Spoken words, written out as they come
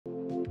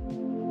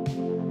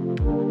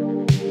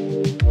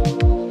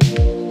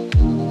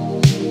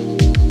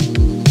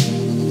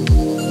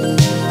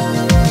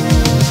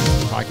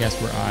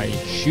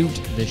shoot.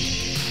 The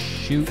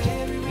shoot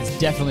is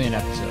definitely an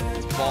episode.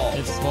 It's balls.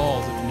 It's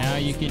balls. Now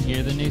you can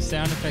hear the new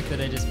sound effect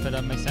that I just put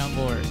on my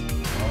soundboard.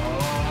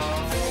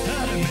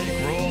 How to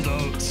make rolled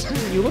oats.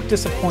 You look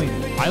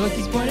disappointed. I look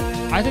disappointed?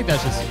 I think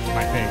that's just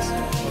my face.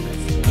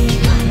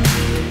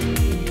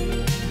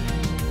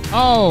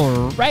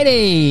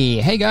 Alrighty.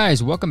 Hey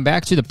guys, welcome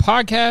back to the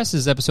podcast. This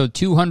is episode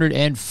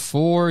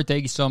 204.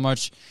 Thank you so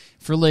much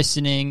for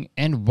listening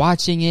and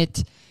watching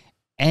it.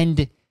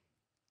 And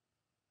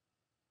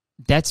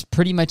that's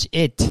pretty much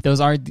it.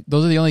 Those are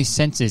the only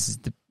senses.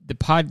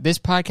 This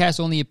podcast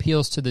only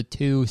appeals to the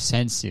two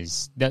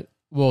senses.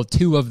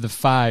 Two of the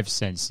five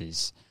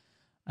senses.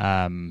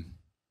 Or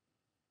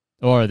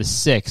the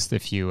sixth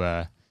if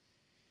you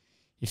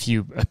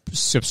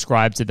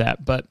subscribe to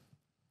that, but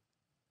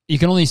you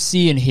can only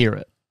see and hear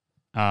it.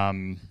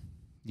 You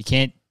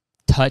can't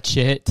touch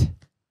it.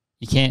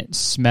 You can't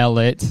smell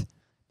it.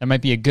 That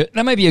might be a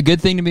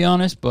good thing, to be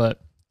honest, but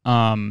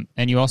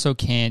and you also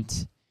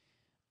can't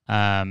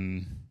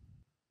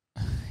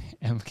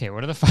okay,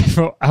 what are the five?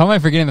 How am I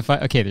forgetting the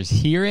five? Okay, there's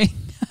hearing.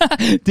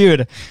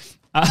 Dude.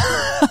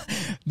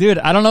 Dude,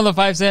 I don't know the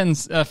five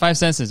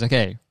senses.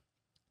 Okay.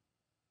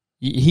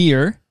 You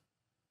hear,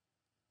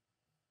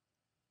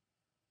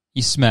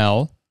 you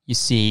smell, you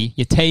see,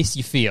 you taste,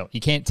 you feel. You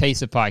can't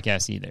taste a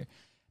podcast either.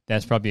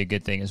 That's probably a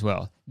good thing as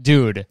well.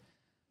 Dude,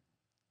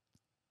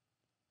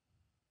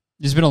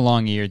 it's been a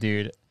long year,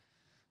 dude.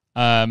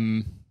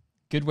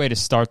 Good way to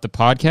start the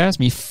podcast,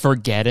 me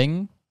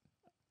forgetting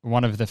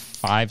one of the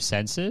five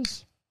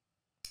senses.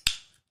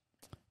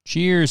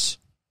 Cheers.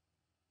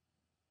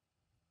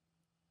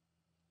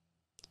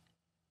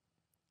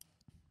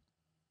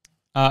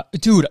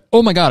 Dude,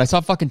 oh my god, I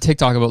saw fucking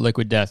TikTok about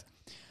liquid death.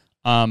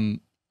 So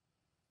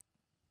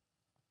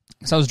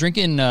I was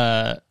drinking,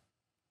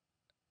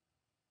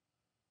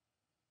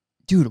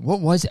 dude, what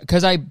was it?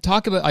 Because I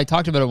talked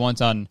about it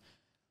once on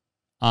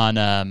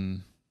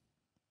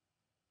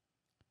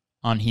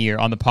here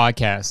on the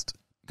podcast,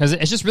 because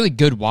it's just really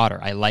good water.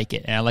 I like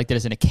it, and I like that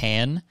it's in a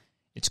can.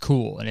 It's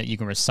cool, and you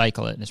can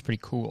recycle it, and it's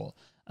pretty cool.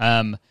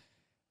 But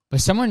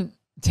someone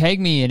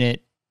tagged me in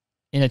it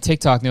in a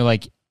TikTok, and they're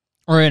like,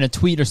 or in a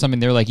tweet or something,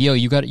 they're like, "Yo,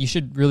 you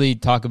should really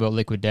talk about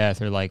liquid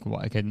death, or like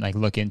I could like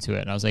look into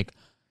it." And I was like,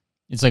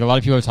 it's like a lot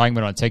of people are talking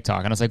about it on TikTok,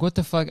 and I was like, "What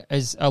the fuck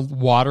is a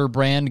water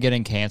brand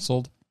getting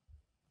canceled?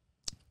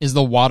 Is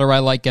the water I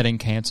like getting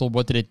canceled?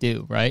 What did it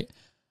do? Right?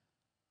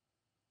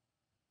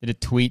 Did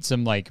it tweet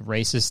some like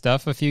racist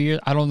stuff a few years?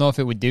 I don't know if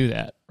it would do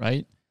that.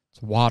 Right?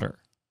 It's water.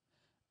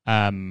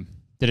 Did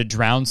it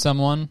drown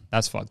someone?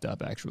 That's fucked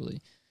up, actually.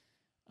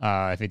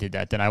 If it did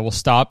that, then I will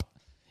stop.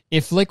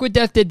 If liquid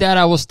death did that,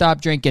 I will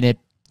stop drinking it.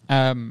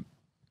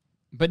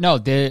 But no,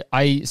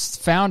 I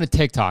found a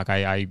TikTok.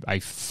 I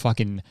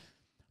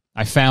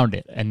found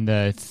it, and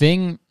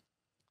the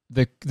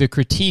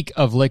critique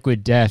of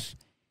liquid death.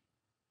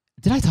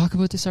 Did I talk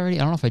about this already?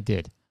 I don't know if I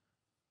did.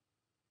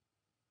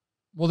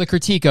 Well, the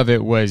critique of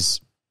it was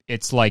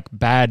it's like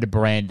bad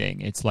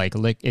branding. It's like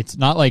it's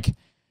not like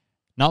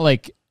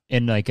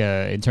in like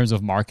in terms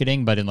of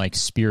marketing, but in like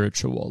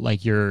spiritual.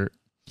 Like you're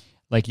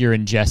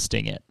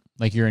ingesting it.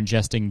 Like you're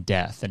ingesting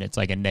death, and it's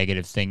like a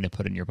negative thing to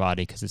put in your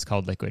body because it's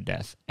called liquid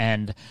death.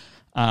 And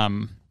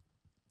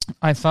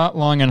I thought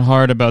long and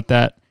hard about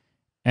that.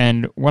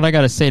 And what I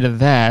got to say to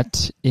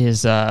that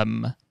is,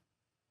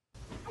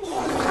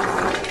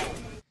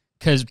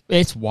 because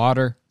it's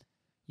water,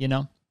 you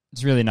know,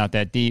 it's really not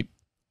that deep.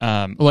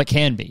 Well, it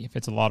can be if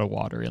it's a lot of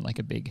water in like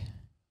a big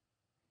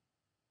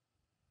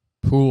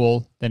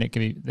pool. Then it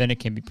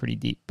can be pretty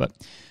deep. But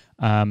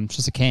it's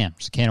just a can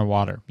of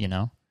water, you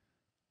know.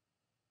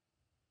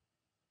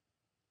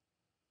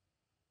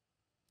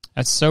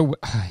 That's so.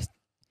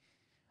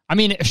 I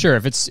mean, sure.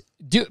 If it's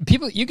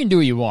people, you can do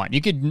what you want. You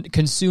could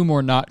consume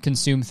or not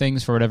consume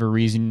things for whatever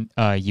reason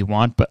you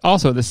want, but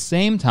also at the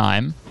same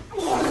time.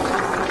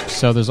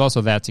 So there's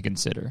also that to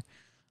consider.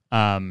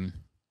 But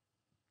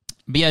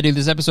yeah, dude,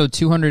 this is episode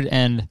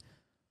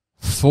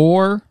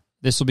 204.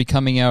 This will be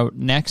coming out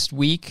next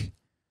week.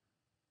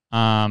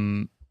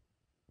 So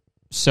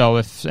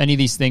if any of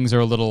these things are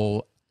a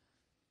little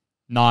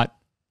not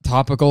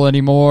topical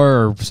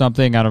anymore or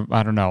something, I don't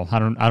know.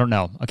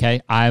 Okay,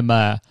 I'm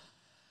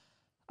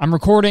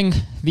recording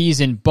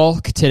these in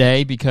bulk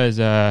today because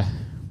am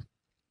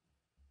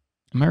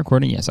I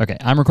recording? Yes. Okay,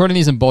 I'm recording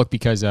these in bulk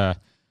because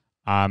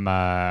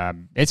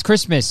it's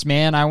Christmas,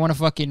 man. I want to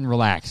fucking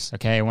relax.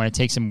 Okay, I want to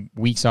take some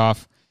weeks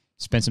off,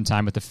 spend some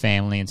time with the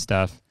family and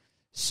stuff.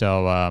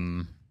 So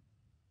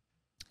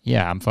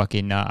yeah, I'm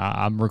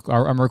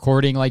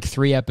recording like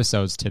 3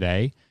 episodes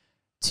today,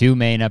 2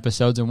 main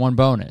episodes and 1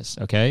 bonus.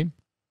 Okay.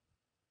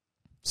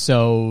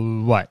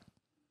 So what?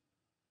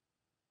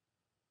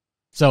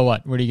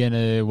 What are you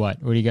gonna,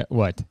 what? What do you got?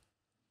 What?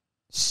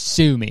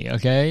 Sue me,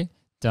 okay?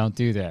 Don't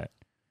do that.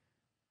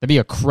 That'd be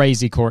a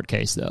crazy court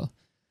case, though.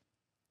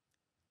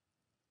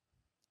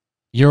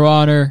 Your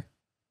Honor,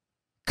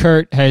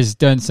 Kurt has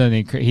done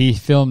something. He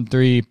filmed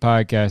 3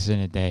 podcasts in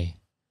a day,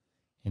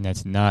 and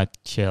that's not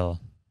chill.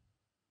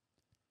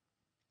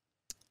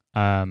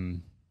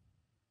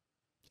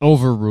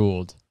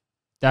 Overruled.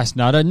 That's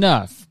not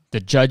enough. The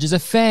judge is a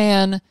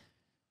fan.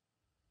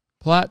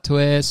 Plot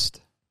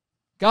twist.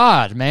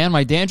 God, man,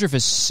 my dandruff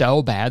is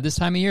so bad this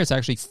time of year. It's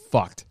actually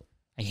fucked.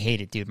 I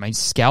hate it, dude. My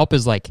scalp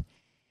is like,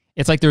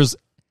 it's like there's,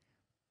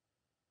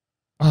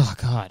 oh,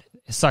 God.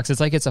 It sucks. It's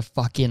like it's a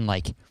fucking,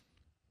 like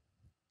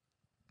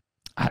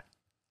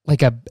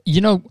a,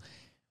 you know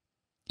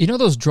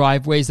those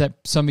driveways that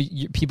some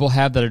people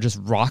have that are just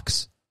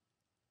rocks?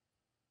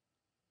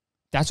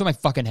 That's what my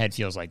fucking head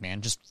feels like,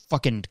 man. Just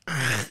fucking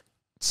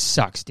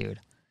sucks, dude.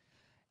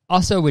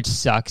 Also, which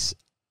sucks,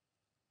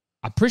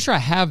 I'm pretty sure I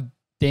have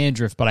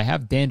dandruff, but I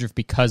have dandruff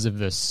because of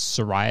the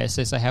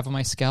psoriasis I have on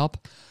my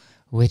scalp,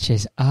 which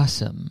is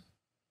awesome.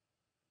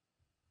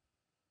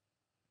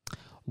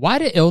 Why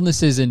do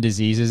illnesses and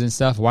diseases and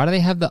stuff, why do they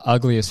have the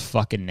ugliest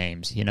fucking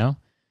names, you know?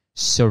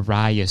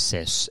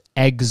 Psoriasis,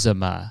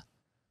 eczema,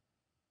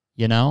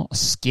 you know?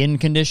 Skin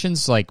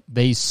conditions, like,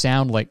 they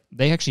sound like,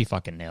 they actually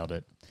fucking nailed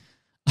it.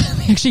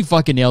 They actually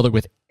fucking nailed it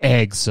with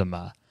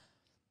eczema.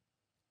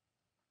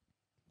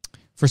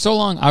 For so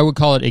long, I would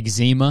call it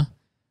eczema,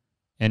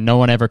 and no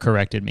one ever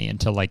corrected me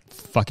until like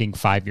fucking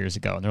 5 years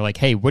ago. And they're like,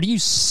 hey, what are you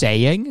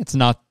saying? It's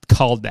not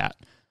called that.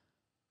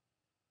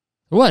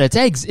 What?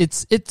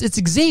 It's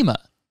eczema.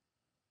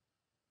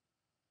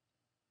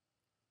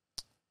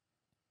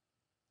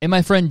 And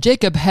my friend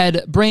Jacob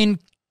had brain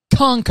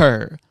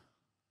conquer.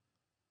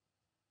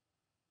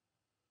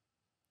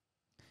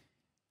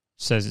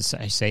 Says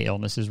I say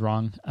illness is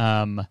wrong.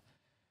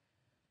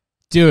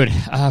 Dude,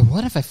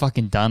 what have I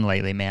fucking done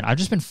lately, man? I've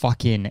just been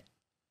fucking...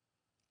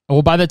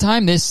 Well, by the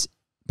time this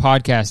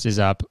podcast is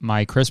up,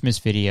 my Christmas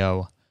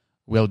video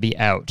will be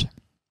out.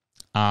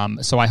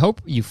 So I hope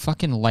you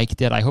fucking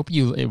liked it. I hope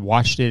you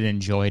watched it and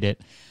enjoyed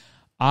it.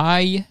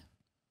 I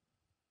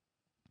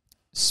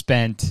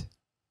spent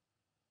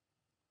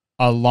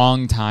a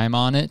long time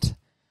on it,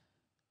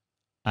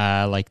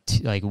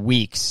 like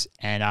weeks,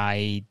 and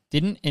I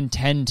didn't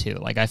intend to.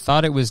 Like, I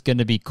thought it was going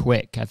to be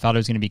quick. I thought it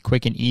was going to be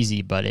quick and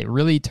easy, but it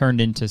really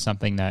turned into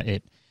something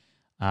that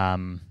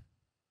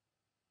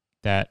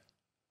that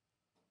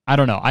I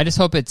don't know. I just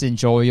hope it's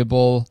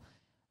enjoyable.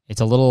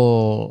 It's a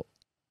little,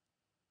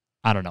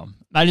 I don't know.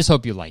 I just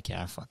hope you like it.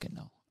 I fucking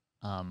know.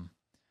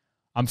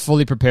 I'm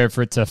fully prepared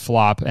for it to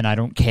flop, and I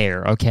don't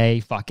care. Okay,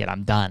 fuck it.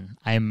 I'm done.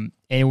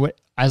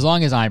 As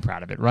long as I'm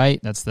proud of it, right?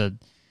 That's the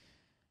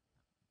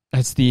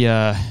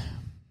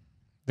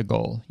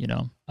goal, you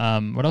know.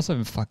 What else have I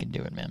been fucking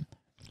doing, man?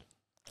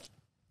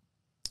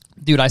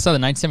 Dude, I saw the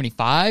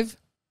 1975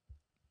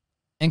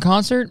 in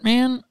concert,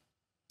 man,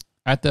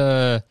 at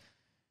the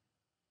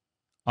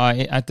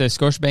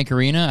Scotiabank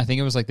Arena. I think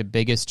it was like the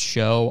biggest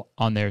show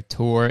on their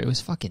tour. It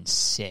was fucking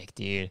sick,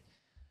 dude.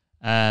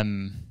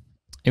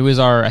 It was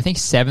our, I think,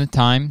 7th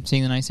time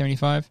seeing the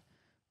 1975.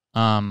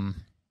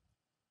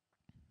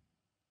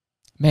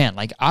 Man,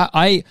 like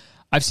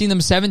I've seen them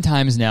 7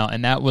 times now,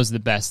 and that was the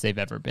best they've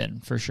ever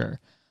been, for sure.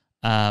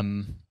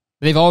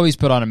 They've always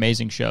put on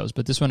amazing shows,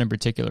 but this one in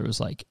particular was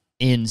like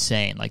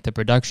insane. Like, the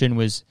production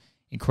was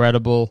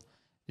incredible,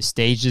 the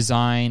stage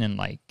design, and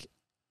like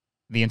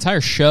the entire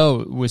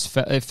show was.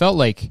 It felt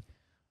like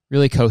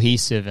really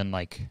cohesive and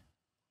like,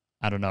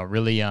 I don't know,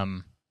 really I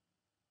don't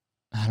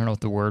know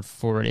what the word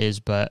for it is,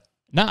 but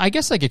not. I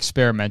guess like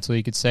experimental,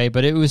 you could say,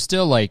 but it was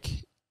still like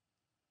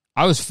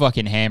I was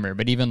fucking hammered.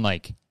 But even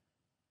like.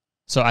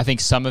 So I think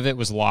some of it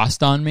was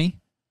lost on me.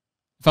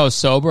 If I was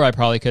sober, I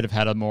probably could have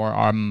had a more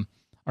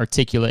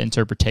articulate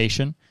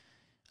interpretation.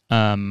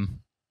 But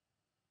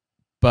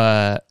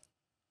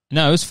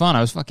no, it was fun.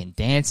 I was fucking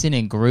dancing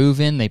and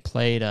grooving. They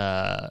played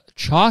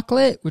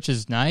Chocolate, which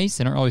is nice.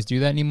 They don't always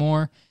do that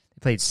anymore. They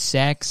played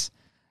Sex.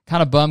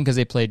 Kind of bummed because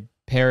they played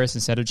Paris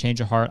instead of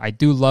Change of Heart. I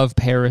do love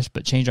Paris,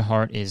 but Change of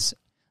Heart is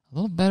a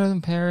little better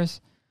than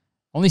Paris.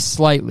 Only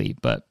slightly,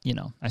 but, you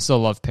know, I still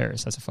love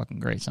Paris. That's a fucking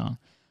great song.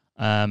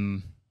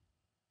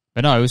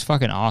 But no, it was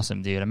fucking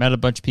awesome, dude. I met a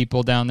bunch of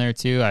people down there,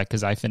 too,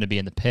 because I finna be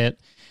in the pit.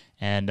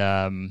 And,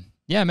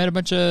 yeah, I met a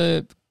bunch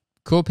of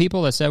cool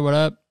people that said what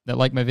up, that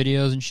liked my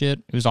videos and shit.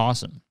 It was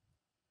awesome.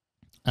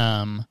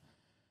 Yeah,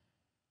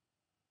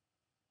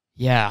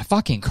 I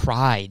fucking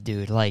cried,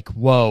 dude. Like,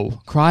 whoa.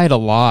 Cried a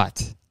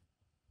lot.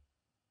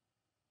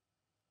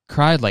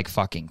 Cried like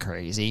fucking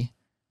crazy.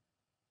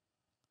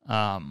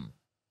 But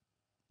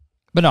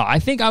no, I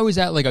think I was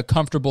at like a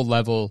comfortable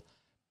level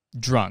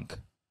drunk,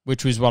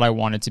 which was what I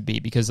wanted to be,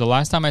 because the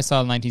last time I saw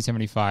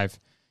 1975,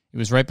 it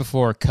was right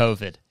before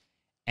COVID.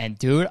 And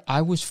dude,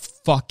 I was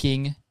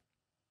fucking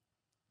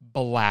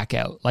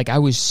blackout. Like, I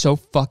was so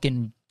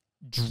fucking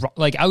drunk.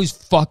 Like, I was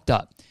fucked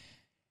up.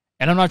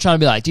 And I'm not trying to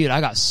be like, dude,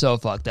 I got so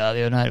fucked up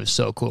the other night. It was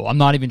so cool. I'm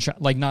not even trying,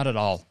 like, not at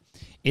all.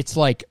 It's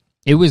like,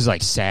 it was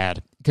like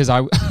sad because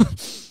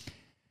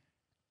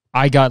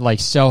I got like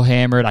so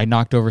hammered. I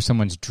knocked over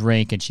someone's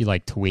drink and she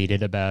like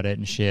tweeted about it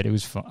and shit. It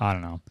was fun. I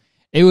don't know.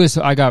 It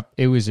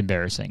was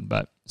embarrassing.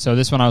 But so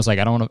this one I was like,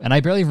 I don't want to, and I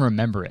barely even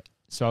remember it.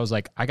 So I was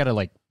like, I got to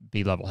like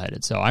be level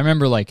headed. So I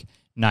remember like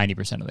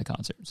 90% of the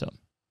concert. So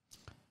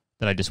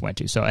that I just went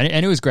to. So,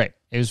 and it was great.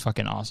 It was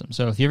fucking awesome.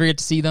 So if you ever get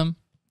to see them,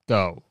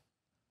 go.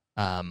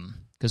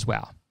 Because,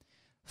 wow,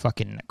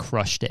 fucking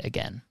crushed it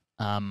again.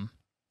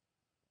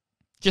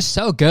 Just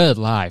so good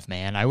live,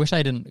 man. I wish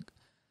I didn't...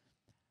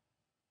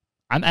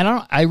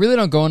 I really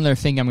don't go in there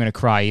thinking I'm going to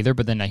cry either,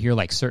 but then I hear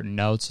like certain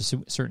notes,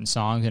 certain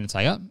songs, and it's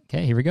like, oh,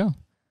 okay, here we go.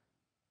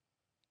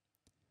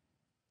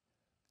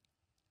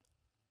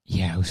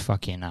 Yeah, it was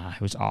fucking,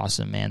 it was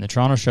awesome, man. The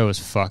Toronto show was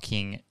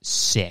fucking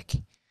sick.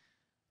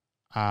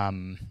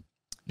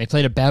 They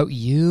played About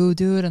You,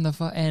 dude, and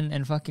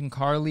and fucking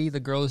Carly, the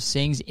girl who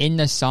sings in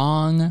the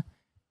song.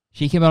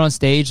 She came out on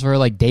stage for her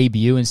like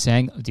debut and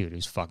sang. Dude, it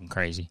was fucking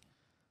crazy.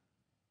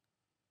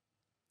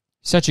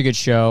 Such a good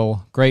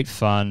show, great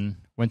fun.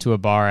 Went to a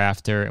bar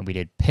after, and we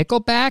did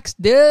picklebacks,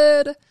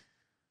 dude.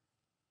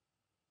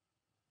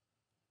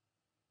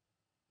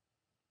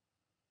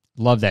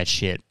 Love that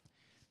shit.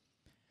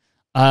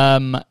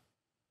 That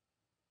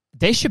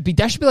should be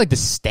like the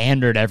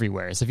standard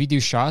everywhere. So if you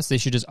do shots, they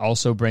should just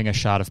also bring a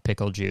shot of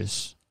pickle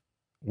juice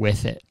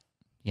with it,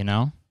 you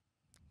know?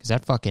 Because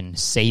that fucking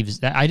saves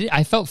that.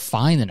 I felt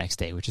fine the next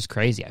day, which is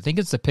crazy. I think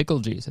it's the pickle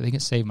juice. I think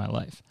it saved my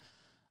life.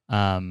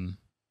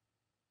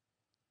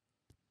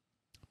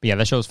 But yeah,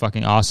 that show was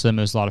fucking awesome.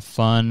 It was a lot of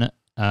fun.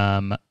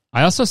 I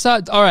also saw,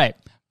 all right,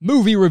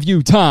 movie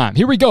review time.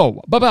 Here we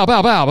go. Bow, bow,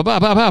 bow, bow, bow,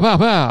 bow, bow, bow,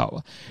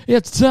 bow.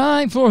 It's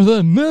time for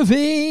the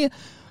movie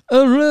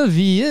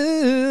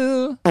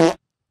review.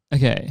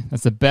 Okay,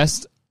 that's the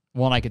best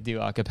one I could do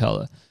a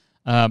cappella.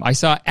 I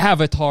saw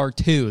Avatar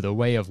 2, The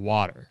Way of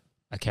Water.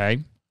 Okay.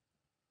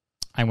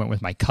 I went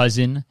with my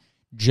cousin,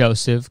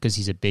 Joseph, because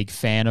he's a big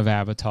fan of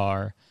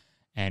Avatar.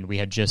 And we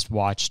had just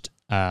watched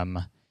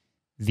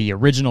the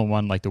original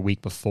one like the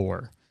week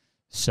before.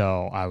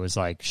 So I was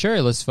like, sure,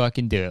 let's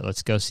fucking do it.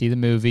 Let's go see the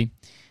movie.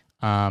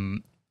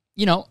 You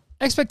know,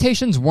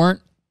 expectations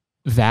weren't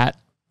that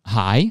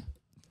high,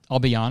 I'll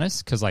be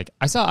honest, because like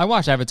I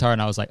watched Avatar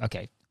and I was like,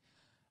 okay.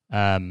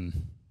 I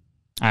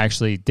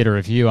actually did a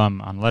review on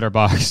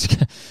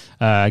Letterboxd.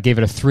 I gave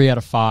it a 3 out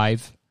of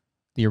 5,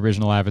 the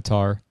original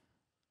Avatar.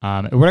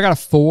 It would have got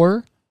a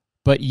 4,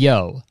 but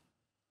yo,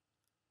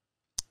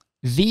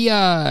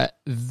 the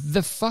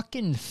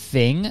fucking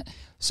thing.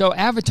 So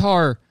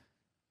Avatar,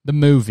 the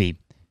movie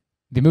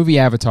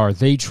Avatar,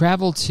 they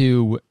travel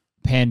to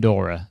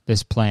Pandora,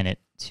 this planet,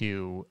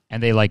 and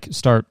they like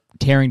start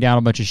tearing down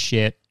a bunch of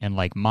shit and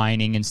like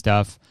mining and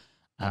stuff.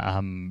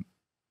 Because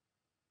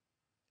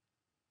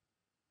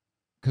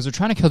they're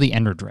trying to kill the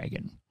Ender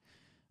Dragon.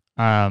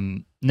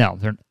 No,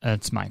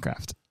 it's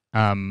Minecraft.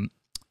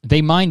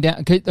 They mine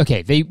down.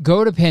 Okay, they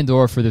go to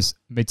Pandora for this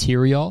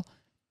material.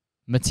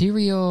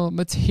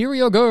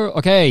 Go.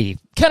 Okay,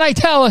 can I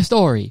tell a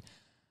story?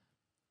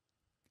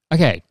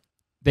 Okay,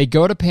 they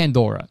go to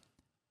Pandora.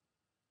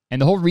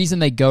 And the whole reason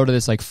they go to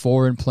this like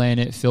foreign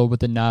planet filled with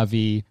the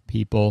Na'vi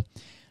people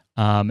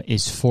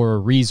is for a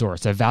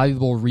resource, a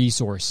valuable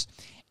resource.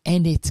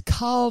 And it's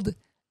called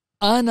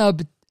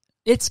unobtainium.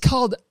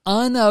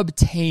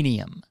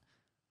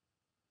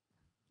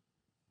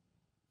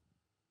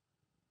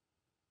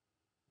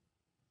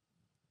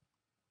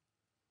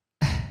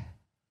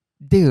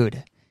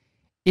 Dude,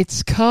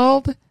 it's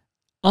called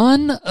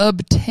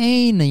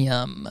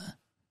unobtainium.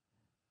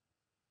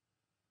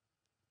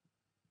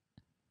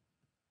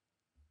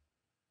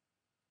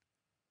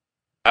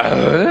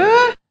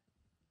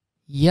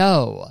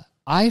 Yo,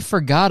 I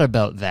forgot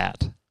about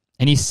that.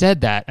 And he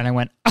said that, and I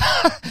went,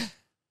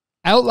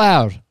 out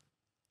loud.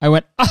 I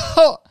went,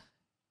 oh!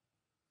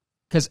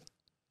 Because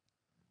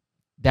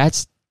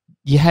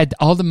you had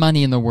all the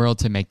money in the world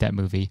to make that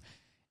movie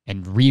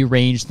and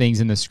rearrange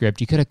things in the script.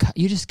 You came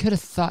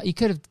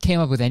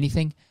up with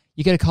anything.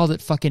 You could have called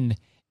it fucking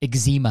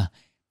eczema,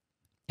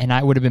 and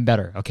I would have been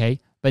better,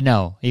 okay? But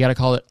no, you got to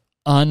call it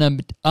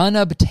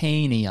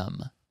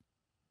unobtainium.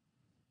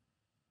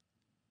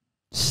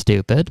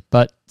 Stupid,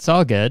 but it's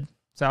all good.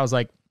 So I was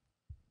like,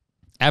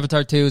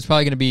 Avatar 2 is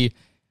probably going to be,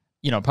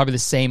 probably the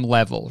same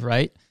level,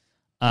 right?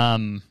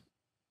 And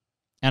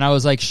I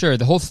was like, sure.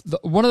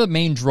 One of the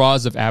main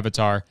draws of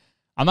Avatar,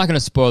 I'm not going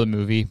to spoil the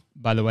movie,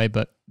 by the way,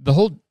 but the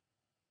whole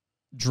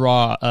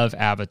draw of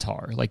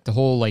Avatar, like the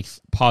whole like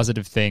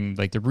positive thing,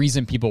 like the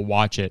reason people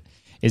watch it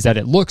is that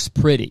it looks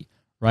pretty,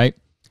 right?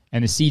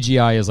 And the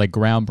CGI is like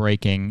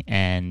groundbreaking,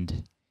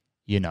 and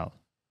it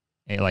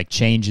like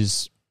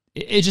changes.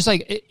 It's just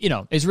like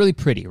it's really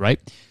pretty, right?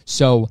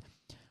 So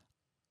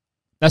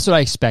that's what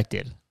I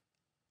expected.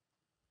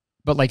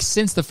 But like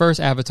since the first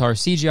Avatar,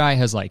 CGI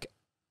has like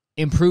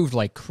improved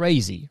like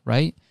crazy,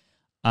 right?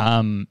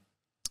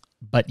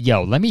 But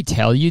yo, let me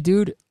tell you,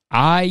 dude,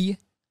 I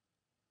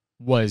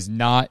was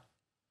not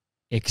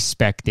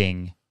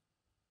expecting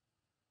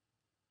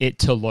it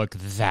to look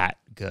that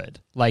good.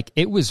 Like,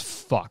 it was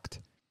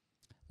fucked.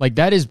 Like,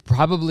 that is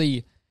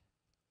probably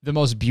the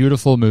most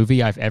beautiful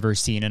movie I've ever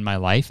seen in my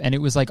life, and it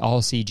was like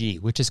all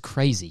CG, which is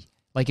crazy.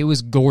 Like, it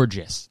was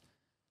gorgeous.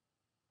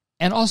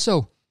 And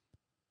also,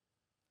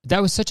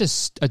 that was such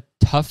that's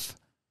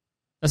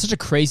such a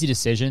crazy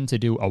decision to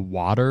do a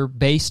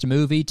water-based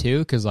movie, too,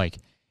 because, like,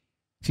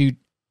 if you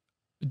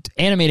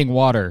animating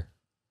water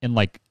in,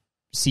 like,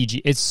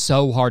 CG. It's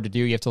so hard to do.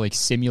 You have to like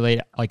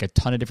simulate like a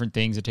ton of different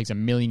things. It takes a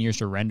million years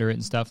to render it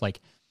and stuff. Like,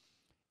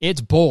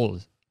 it's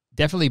bold.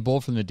 Definitely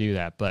bold for them to do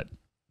that, but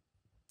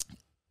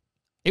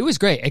it was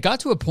great. It got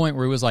to a point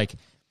where it was like,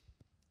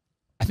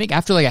 I think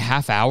after like a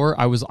half hour,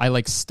 I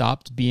like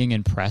stopped being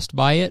impressed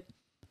by it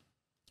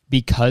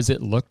because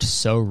it looked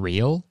so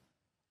real.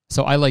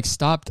 So I like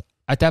stopped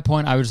at that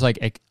point. I was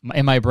like,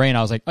 in my brain,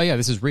 I was like, oh yeah,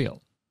 this is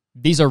real.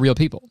 These are real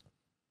people.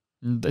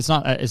 It's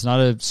not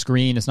a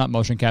screen. It's not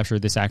motion capture.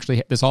 This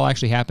all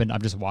actually happened.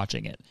 I'm just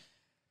watching it.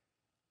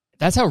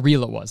 That's how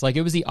real it was. Like,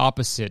 it was the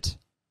opposite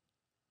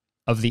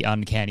of the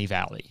uncanny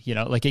valley. You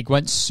know, like, it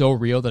went so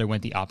real that it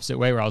went the opposite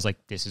way, where I was like,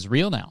 this is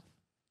real now.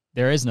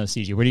 There is no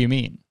CG. What do you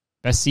mean?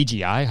 Best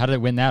CGI? How did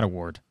it win that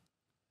award?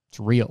 It's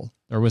real.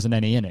 There wasn't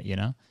any in it, you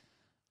know?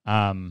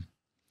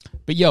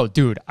 But yo,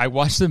 dude, I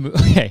watched the movie.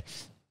 Okay.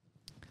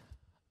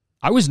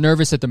 I was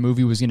nervous that the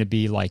movie was going to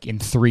be like in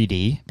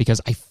 3D because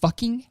I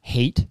fucking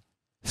hate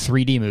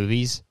 3D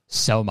movies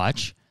so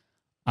much.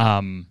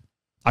 I've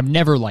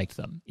never liked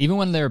them. Even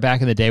when they were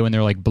back in the day when they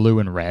were like blue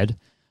and red.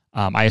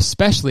 I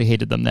especially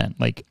hated them then.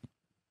 Like,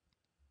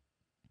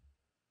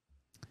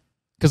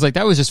 because like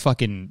that was just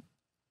fucking...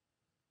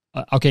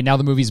 okay, now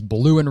the movie's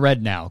blue and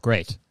red now.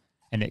 Great.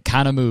 And it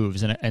kind of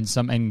moves. And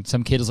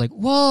some kid is like,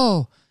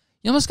 whoa,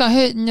 you almost got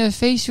hit in the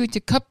face with the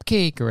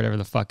cupcake or whatever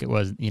the fuck it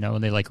was, you know,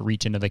 when they like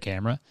reach into the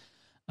camera.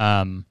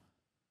 I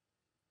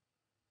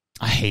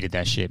hated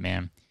that shit,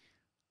 man.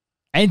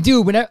 And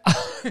dude,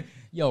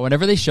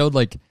 whenever they showed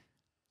like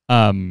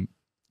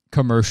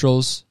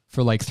commercials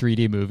for like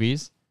 3D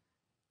movies,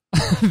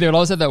 they would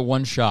always have that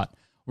one shot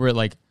where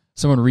like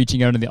someone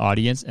reaching out in the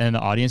audience and the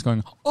audience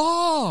going,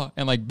 oh,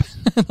 and like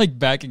like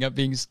backing up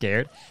being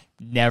scared.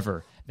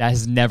 Never. That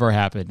has never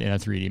happened in a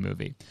 3D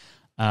movie.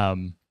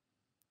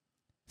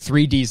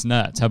 3D's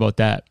nuts. How about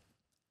that?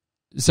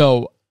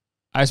 So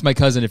I asked my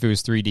cousin if it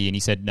was 3D, and he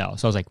said no.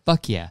 So I was like,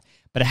 fuck yeah.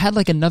 But it had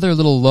like another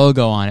little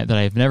logo on it that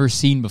I've never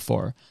seen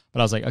before. But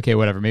I was like, okay,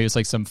 whatever. Maybe it's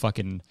like some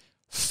fucking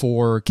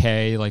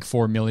 4K, like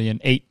 4 million,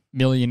 8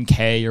 million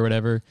K or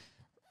whatever.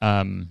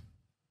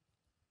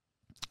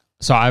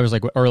 So I was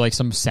like, or like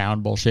some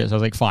sound bullshit. So I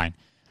was like, fine.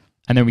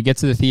 And then we get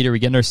to the theater, we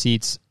get in our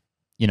seats,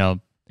 you know,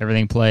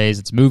 everything plays,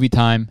 it's movie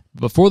time.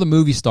 Before the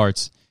movie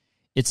starts,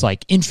 it's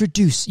like,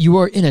 you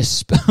are in a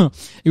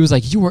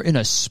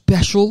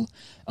special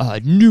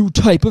new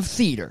type of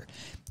theater.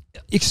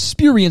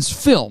 Experience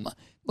film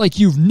like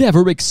you've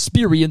never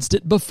experienced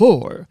it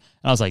before. And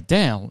I was like,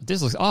 damn,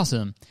 this looks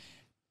awesome.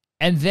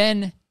 And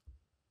then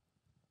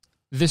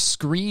the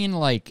screen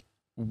like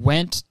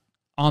went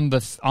on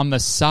the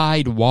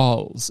side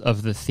walls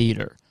of the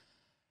theater.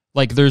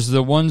 Like, there's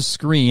the one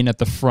screen at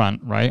the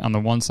front, right, on the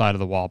one side of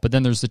the wall, but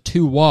then there's the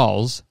two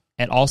walls,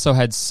 and also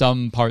had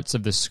some parts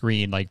of the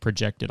screen like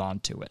projected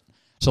onto it.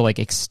 So like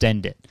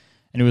extend it.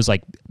 And it was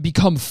like,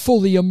 become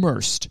fully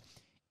immersed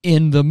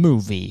in the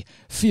movie.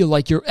 Feel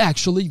like you're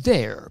actually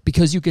there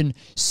because you can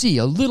see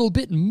a little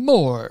bit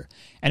more.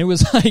 And it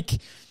was like,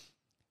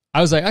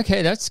 I was like,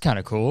 okay, that's kind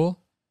of cool.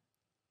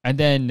 And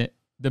then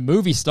the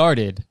movie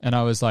started, and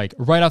I was like,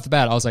 right off the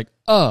bat, I was like,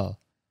 oh,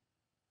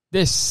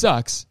 this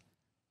sucks.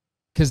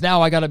 Because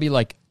now I got to be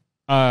like,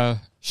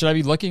 should I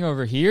be looking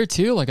over here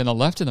too, like on the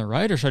left and the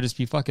right, or should I just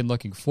be fucking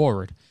looking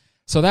forward?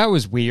 So that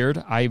was weird.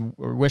 I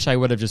wish I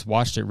would have just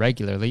watched it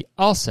regularly.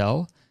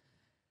 Also,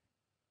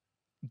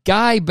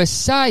 guy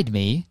beside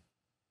me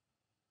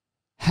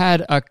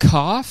had a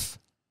cough,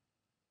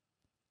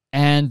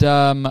 and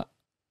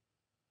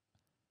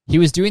he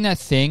was doing that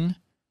thing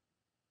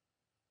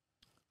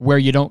where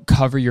you don't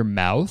cover your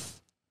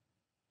mouth.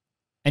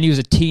 And he was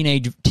a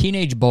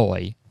teenage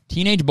boy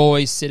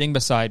sitting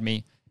beside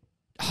me.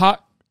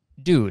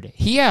 Dude,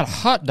 he had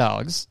hot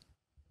dogs.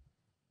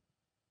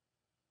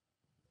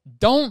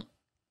 Don't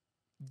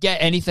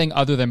get anything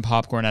other than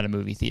popcorn at a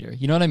movie theater.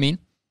 You know what I mean?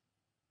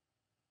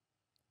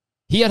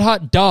 He had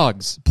hot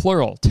dogs,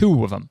 plural,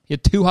 2 of them. He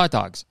had 2 hot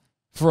dogs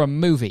for a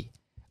movie.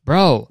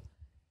 Bro,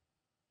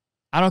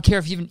 I don't care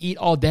if you even eat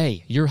all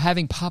day. You're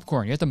having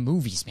popcorn. You're at the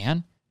movies,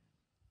 man.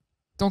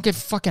 Don't get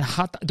fucking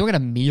don't get a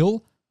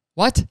meal.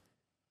 What?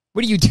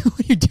 What are you doing?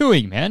 What are you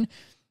doing, man?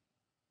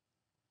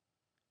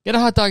 Get a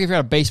hot dog if you're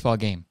at a baseball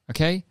game,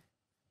 okay?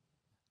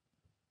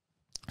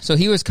 So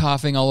he was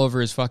coughing all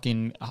over his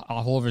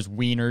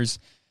wieners.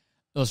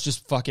 It was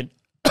just fucking...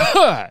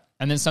 And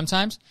then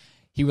sometimes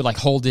he would like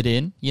hold it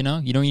in, you know?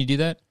 You know when you do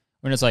that?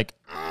 When it's like...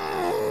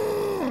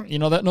 You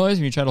know that noise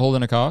when you try to hold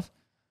in a cough?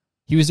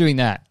 He was doing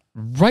that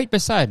right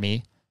beside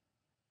me.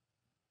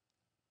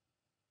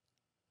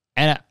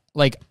 And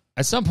like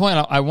at one point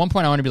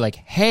I want to be like,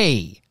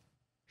 hey,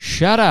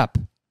 shut up.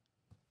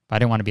 But I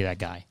didn't want to be that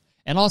guy.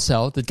 And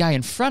also, the guy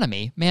in front of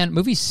me, man,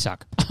 movies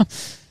suck.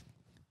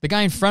 The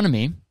guy in front of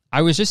me,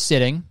 I was just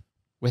sitting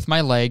with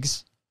my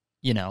legs,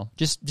 you know,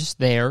 just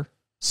there,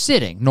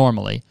 sitting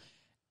normally.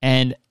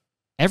 And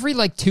every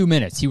like 2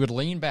 minutes, he would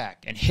lean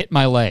back and hit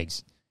my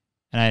legs.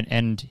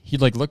 And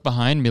he'd like look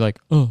behind and be like,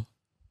 oh.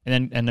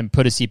 And then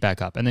put his seat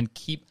back up. And then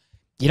you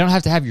don't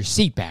have to have your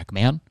seat back,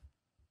 man.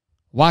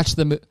 Watch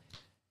the movie.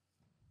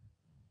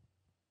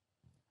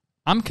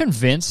 I'm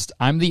convinced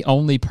I'm the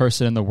only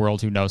person in the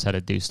world who knows how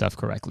to do stuff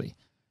correctly.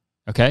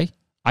 Okay?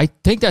 I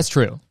think that's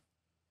true.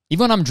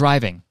 Even when I'm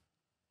driving.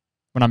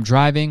 When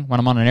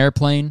I'm on an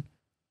airplane,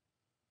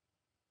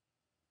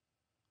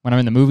 when I'm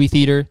in the movie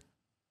theater,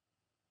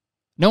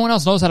 no one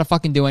else knows how to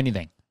fucking do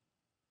anything.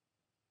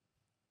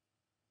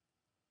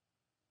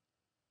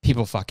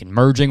 People fucking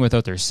merging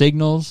without their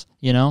signals,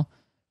 you know?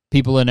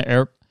 People on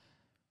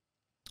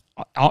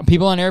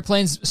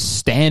airplanes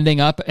standing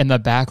up in the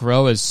back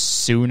row as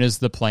soon as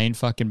the plane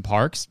fucking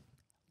parks.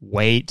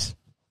 Wait.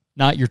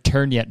 Not your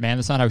turn yet, man.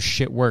 That's not how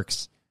shit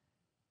works.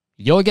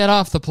 You'll get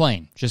off the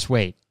plane. Just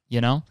wait, you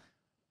know?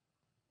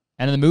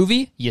 And in the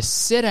movie, you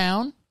sit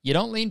down. You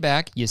don't lean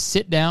back. You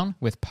sit down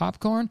with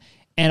popcorn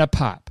and a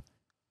pop.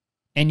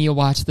 And you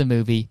watch the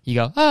movie. You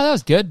go, oh, that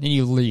was good. And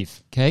you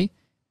leave, okay?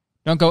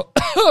 Don't go,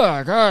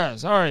 oh,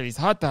 God, sorry, these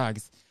hot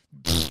dogs.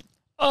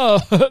 Oh,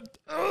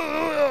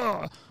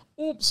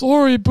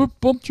 sorry,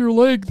 bumped your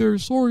leg there.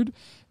 Sorry.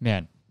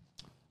 Man.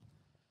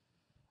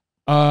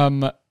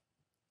 But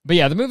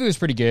yeah, the movie was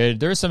pretty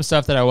good. There was some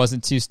stuff that I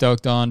wasn't too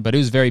stoked on, but it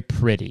was very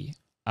pretty.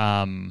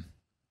 But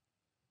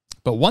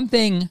one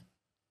thing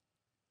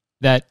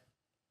that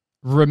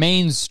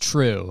remains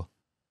true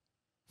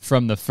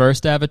from the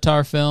first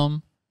Avatar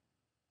film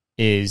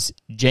is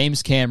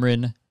James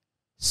Cameron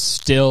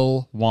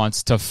still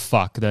wants to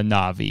fuck the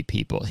Na'vi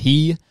people.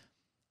 He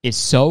is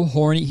so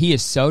horny. He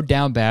is so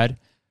down bad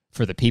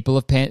for the people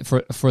of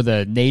for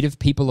the native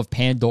people of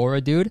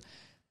Pandora, dude.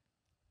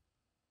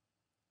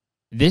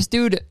 This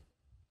dude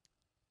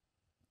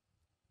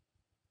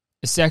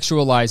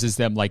sexualizes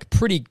them like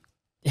pretty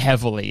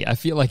heavily. I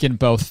feel like in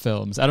both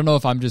films. I don't know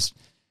if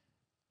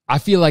I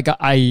feel like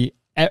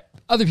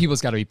other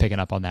people's got to be picking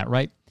up on that,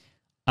 right?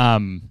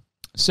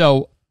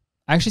 So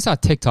I actually saw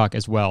TikTok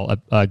as well,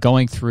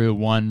 going through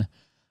one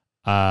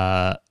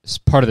part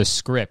of the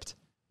script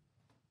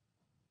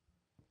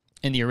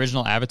in the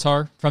original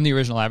Avatar, from the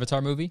original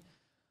Avatar movie.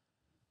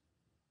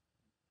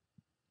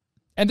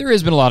 And there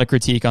has been a lot of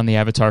critique on the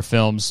Avatar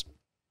films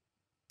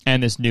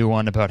and this new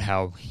one about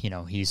how,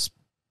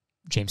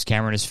 James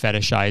Cameron is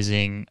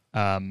fetishizing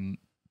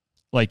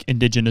like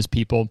indigenous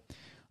people,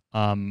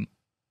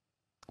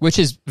 which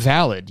is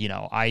valid.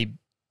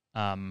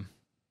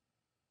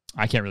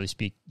 I can't really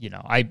speak.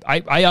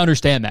 I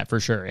understand that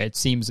for sure. It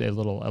seems a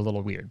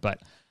little weird,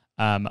 but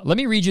let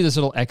me read you this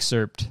little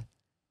excerpt.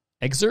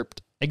 Let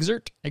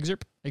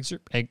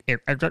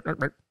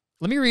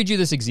me read you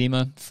this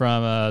eczema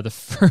from the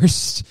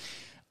first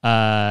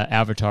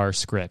Avatar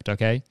script.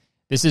 Okay,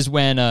 this is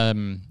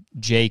when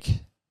Jake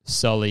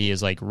Sully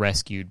is like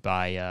rescued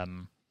by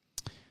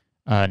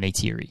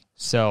Neytiri.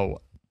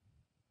 So,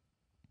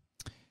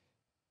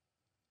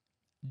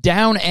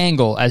 down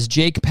angle as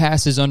Jake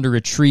passes under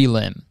a tree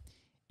limb.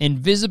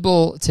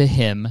 Invisible to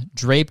him,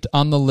 draped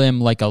on the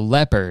limb like a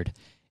leopard,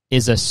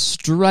 is a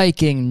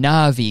striking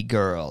Na'vi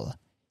girl.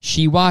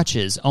 She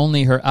watches,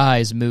 only her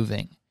eyes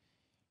moving.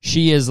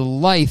 She is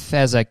lithe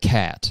as a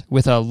cat,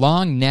 with a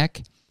long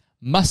neck,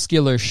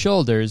 muscular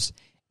shoulders,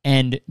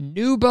 and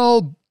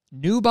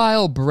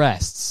nubile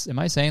breasts. Am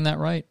I saying that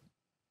right?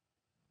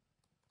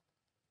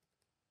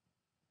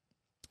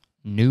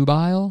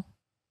 Nubile?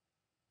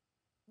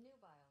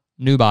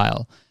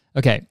 Nubile.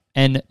 Okay,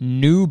 and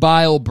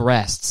nubile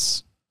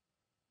breasts.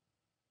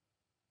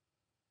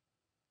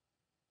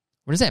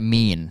 What does that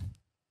mean?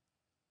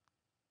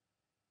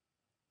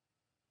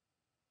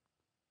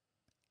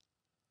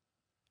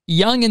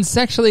 Young and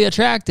sexually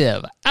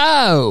attractive.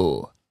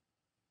 Oh!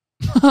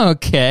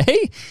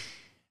 Okay.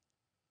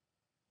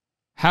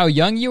 How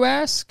young, you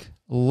ask?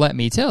 Let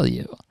me tell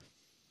you.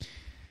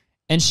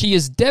 And she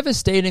is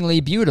devastatingly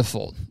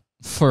beautiful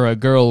for a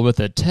girl with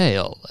a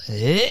tail.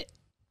 In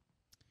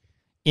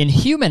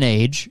human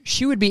age,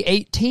 she would be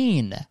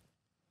 18.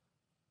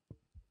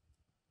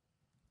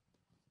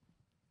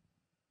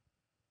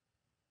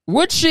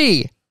 Would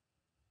she?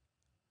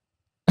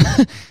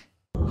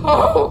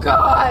 Oh,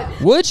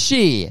 God. Would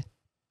she?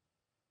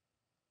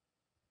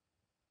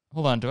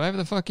 Hold on, do I have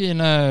the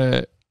fucking...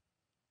 Okay,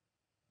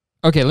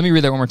 let me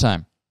read that one more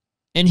time.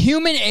 In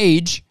human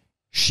age,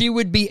 she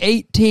would be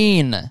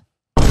 18.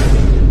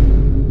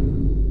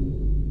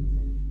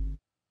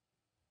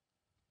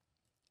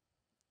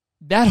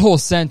 That whole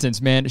sentence,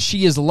 man.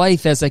 She is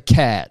lithe as a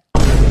cat.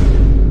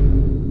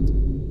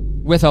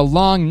 With a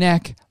long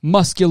neck,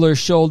 muscular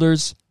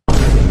shoulders,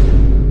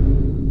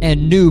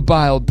 and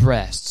nubile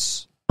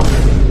breasts.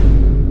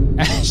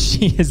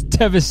 She is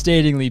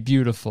devastatingly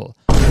beautiful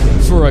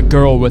for a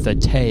girl with a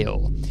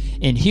tail.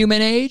 In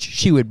human age,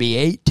 she would be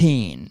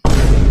 18.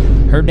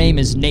 Her name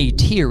is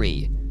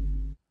Neytiri.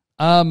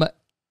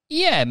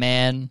 Yeah,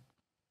 man.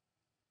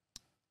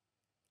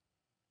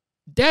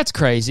 That's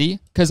crazy,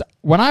 because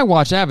when I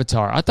watched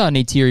Avatar, I thought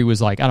Neytiri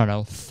was like, I don't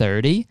know,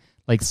 30,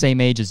 like the same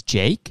age as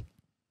Jake,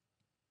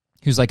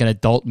 who's like an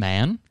adult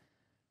man.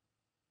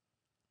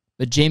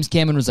 But James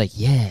Cameron was like,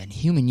 yeah, in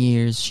human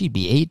years, she'd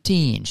be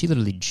 18. She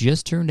literally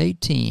just turned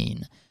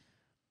 18.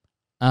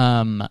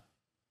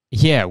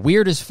 Yeah,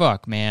 weird as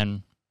fuck,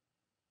 man.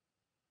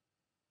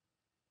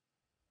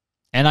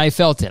 And I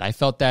felt it. I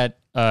felt that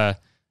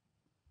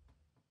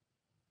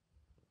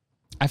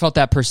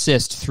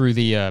persist through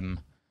the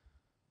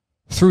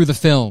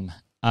film.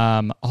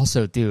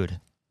 Also, dude,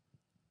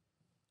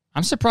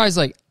 I'm surprised,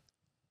 like,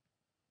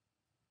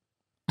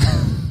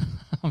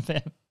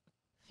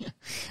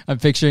 I'm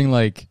picturing,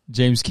 like,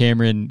 James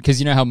Cameron, because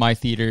you know how my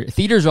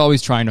theaters are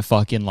always trying to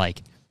fucking,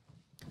 like,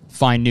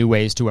 find new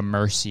ways to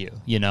immerse you,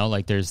 you know?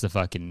 Like, there's the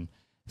fucking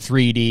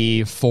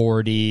 3D,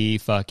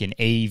 4D, fucking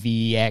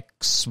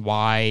AVXY,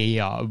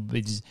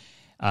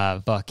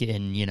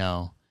 fucking, you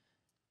know,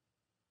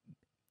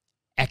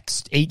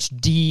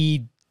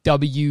 HDWV,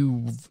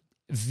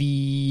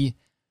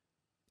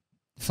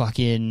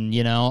 fucking,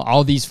 you know,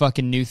 all these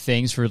fucking new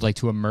things for, like,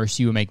 to immerse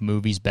you and make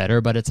movies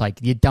better, but it's like,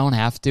 you don't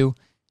have to.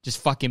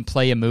 Just fucking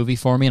play a movie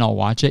for me and I'll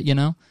watch it, you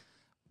know?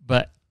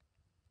 But,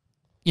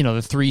 you know,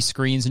 the 3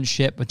 screens and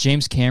shit. But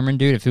James Cameron,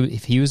 dude,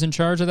 if he was in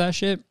charge of that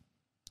shit,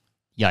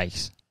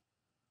 yikes.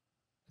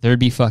 There'd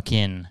be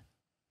fucking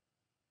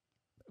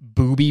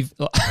booby...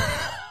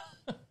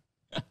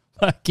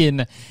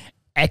 fucking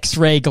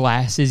X-ray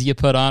glasses you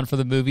put on for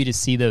the movie to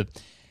see the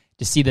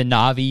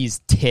Navi's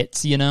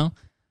tits, you know?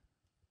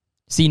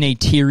 See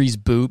Neytiri's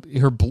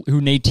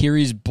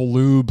Neytiri's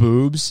blue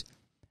boobs.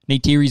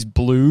 Neytiri's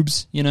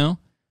bloobs, you know?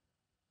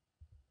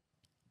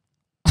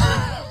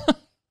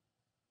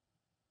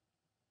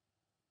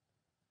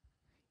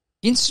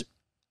 It's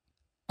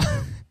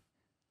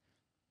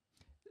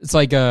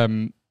like,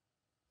 you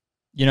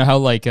know how,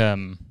 like,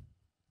 when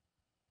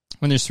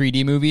there's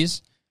 3D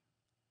movies,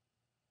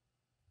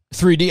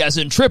 3D as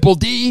in triple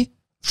D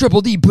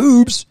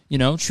boobs, you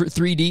know,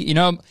 3D, you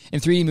know, in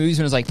 3D movies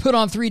when it's like, put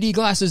on 3D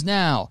glasses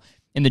now.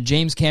 In the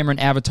James Cameron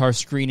Avatar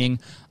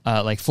screening,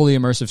 like fully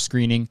immersive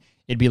screening,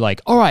 it'd be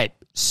like, all right,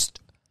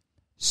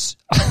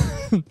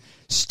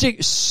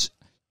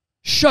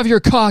 shove your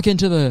cock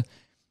into the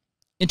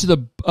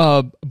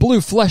blue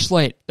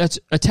fleshlight that's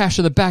attached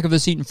to the back of the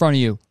seat in front of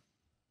you.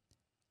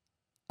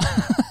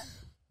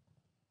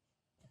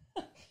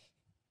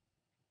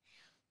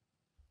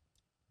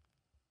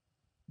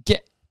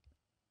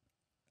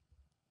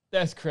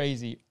 That's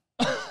crazy.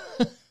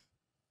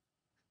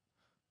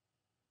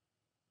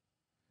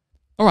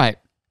 All right,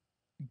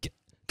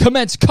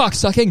 commence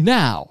cocksucking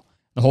now.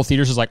 The whole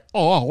theater's just like,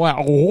 oh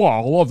wow, oh, I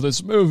love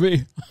this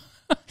movie.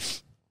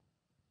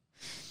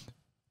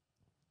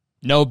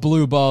 No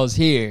blue balls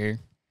here,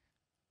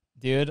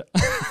 dude.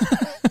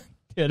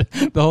 Dude,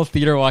 the whole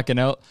theater walking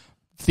out,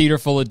 theater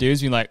full of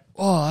dudes being like,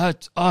 oh,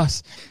 that's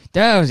us.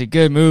 That was a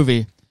good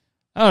movie.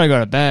 I want to go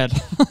to bed.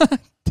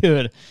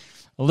 Dude,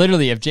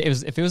 literally, if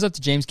it was up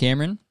to James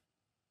Cameron,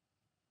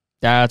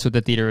 that's what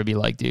the theater would be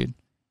like, dude.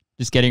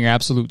 Just getting your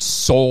absolute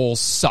soul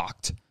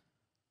sucked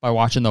by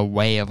watching The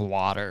Way of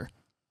Water.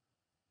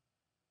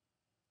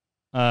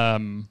 But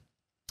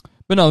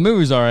no, the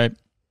movie's all right.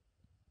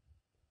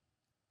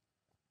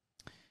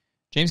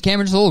 James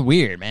Cameron's a little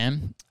weird,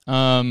 man.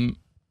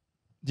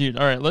 Dude,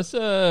 all right, let's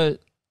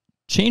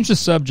change the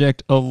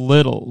subject a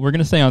little. We're going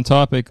to stay on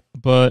topic,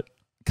 but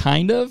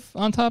kind of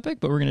on topic,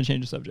 but we're going to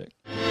change the subject.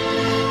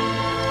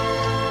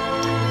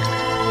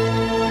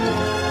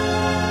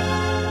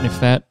 If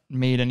that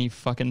made any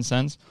fucking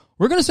sense.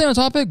 We're going to stay on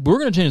topic, but we're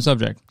going to change the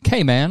subject.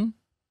 Okay, man.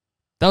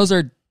 Those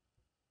are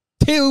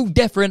 2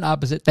 different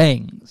opposite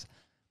things.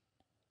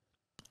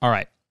 All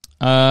right.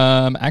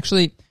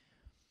 Actually,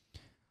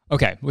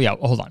 okay. Well, yeah,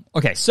 hold on.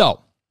 Okay, so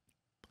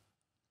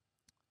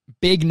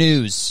big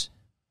news.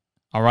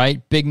 All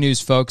right, big news,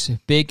 folks.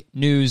 Big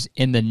news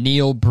in the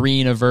Neil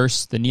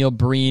Breen-averse, the Neil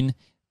Breen,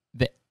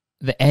 the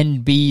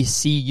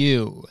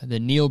NBCU, the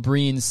Neil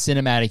Breen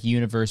Cinematic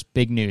Universe.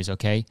 Big news,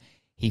 okay?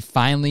 He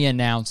finally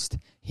announced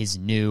his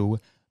new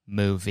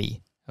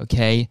movie,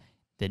 okay?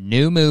 The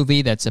new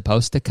movie that's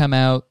supposed to come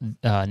out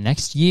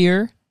next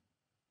year.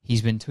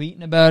 He's been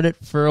tweeting about it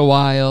for a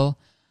while.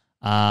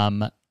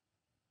 I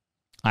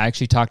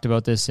actually talked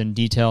about this in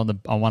detail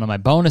on one of my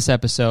bonus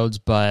episodes,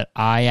 but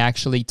I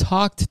actually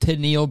talked to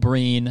Neil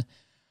Breen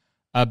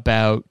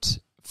about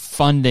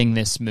funding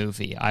this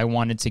movie. I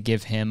wanted to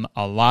give him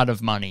a lot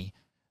of money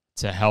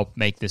to help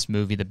make this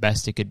movie the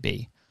best it could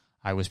be.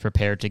 I was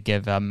prepared to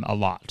give him a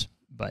lot,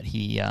 but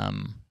he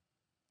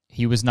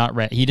was not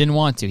ready. He didn't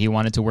want to. He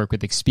wanted to work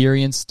with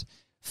experienced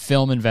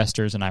film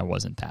investors, and I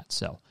wasn't that.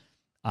 So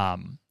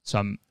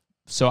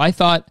I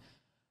thought,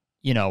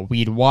 you know,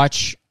 we'd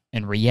watch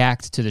and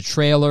react to the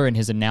trailer and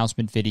his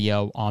announcement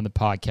video on the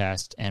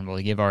podcast, and we'll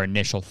give our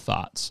initial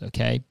thoughts,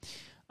 okay?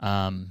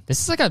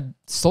 This is like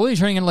slowly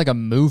turning into like a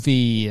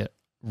movie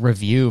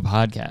review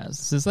podcast.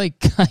 This is like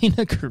kind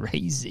of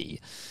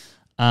crazy.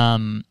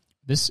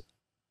 This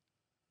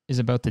is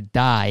about to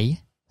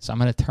die, so I'm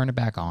going to turn it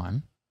back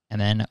on,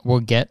 and then we'll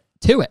get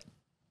to it.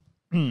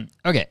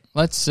 Okay,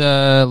 let's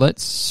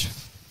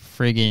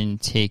friggin'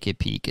 take a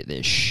peek at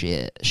this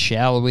shit,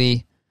 shall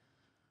we?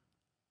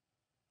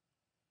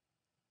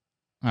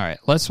 All right,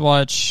 let's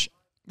watch...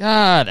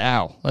 God,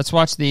 ow. Let's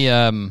watch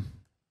the...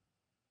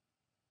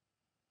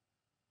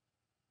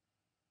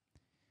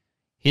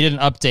 He did an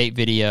update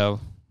video.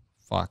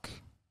 Fuck.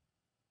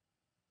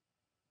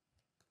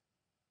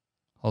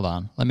 Hold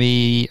on.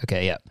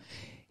 Okay, yeah.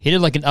 He did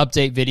like an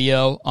update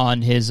video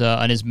on his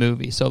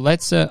movie. So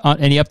let's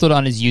and he uploaded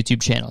on his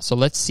YouTube channel. So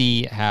let's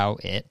see how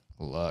it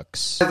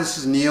looks. Hi, this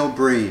is Neil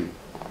Breen.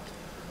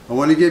 I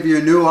want to give you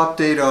a new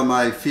update on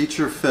my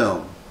feature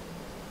film.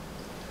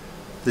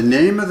 The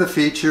name of the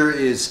feature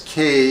is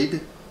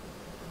Cade,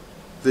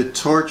 the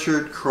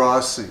Tortured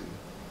Crossing.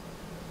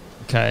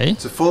 Okay.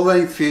 It's a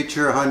full-length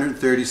feature,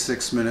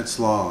 136 minutes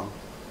long.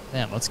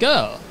 Damn, let's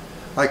go.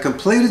 I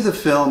completed the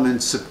film in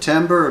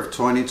September of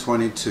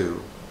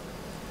 2022.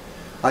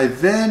 I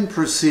then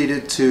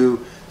proceeded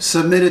to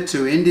submit it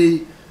to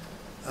indie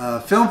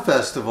film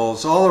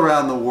festivals all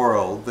around the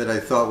world that I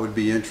thought would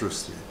be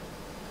interested.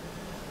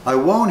 I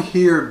won't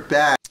hear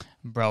back.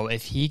 Bro,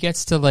 if he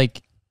gets to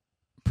like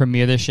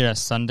premiere this shit at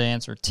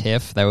Sundance or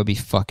TIFF, that would be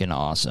fucking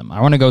awesome.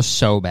 I want to go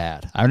so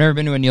bad. I've never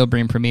been to a Neil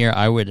Breen premiere.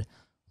 I would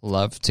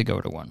love to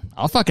go to one.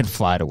 I'll fucking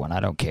fly to one.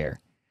 I don't care.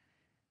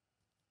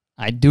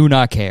 I do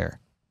not care.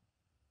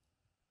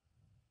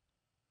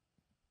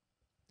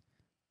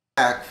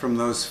 Back from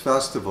those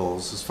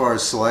festivals as far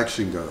as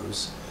selection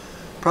goes,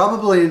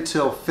 probably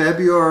until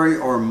February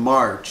or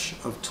March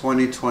of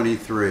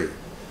 2023.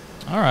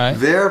 All right.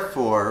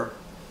 Therefore,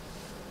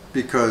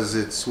 because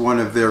it's one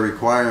of their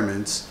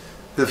requirements,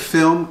 the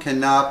film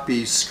cannot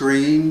be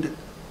screened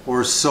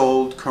or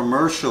sold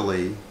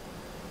commercially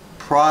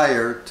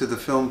prior to the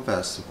film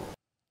festival.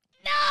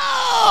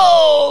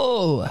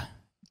 No!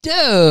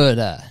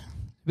 Dude.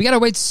 We gotta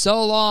wait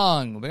so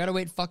long. We gotta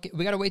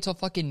wait till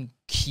fucking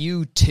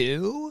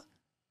Q2?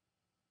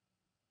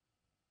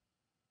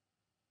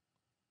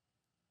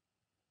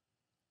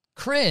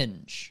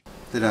 Cringe.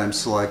 That I'm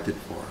selected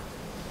for.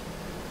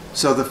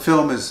 So the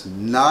film is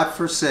not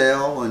for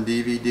sale on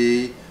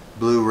DVD,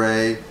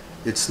 Blu-ray.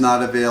 It's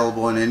not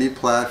available on any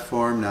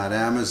platform, not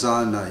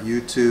Amazon, not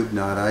YouTube,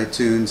 not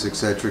iTunes,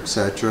 etc.,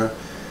 etc.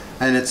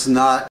 And it's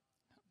not...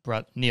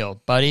 Bro,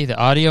 Neil, buddy, the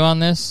audio on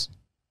this?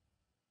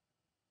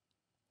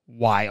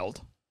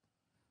 Wild.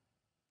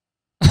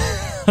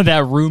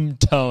 That room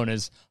tone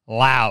is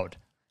loud.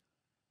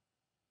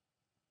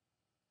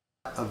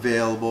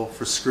 Available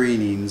for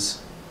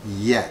screenings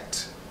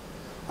yet.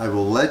 I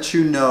will let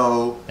you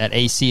know. That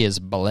AC is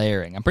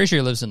blaring. I'm pretty sure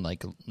he lives in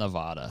like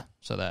Nevada,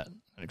 so that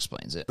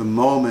explains it. The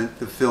moment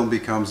the film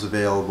becomes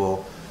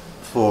available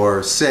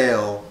for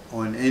sale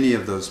on any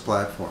of those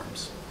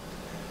platforms.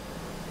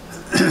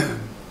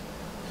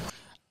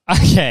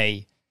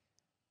 Okay.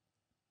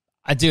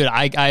 Dude,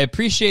 I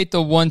appreciate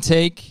the one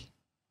take,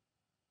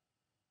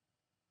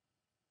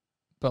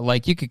 but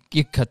like you could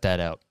cut that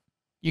out.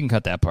 You can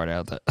cut that part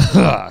out. Did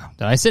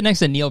I sit next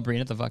to Neil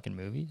Breen at the fucking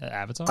movie at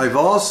Avatar? I've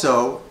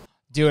also...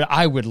 Dude,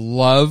 I would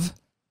love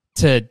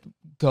to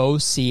go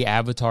see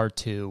Avatar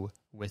 2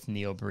 with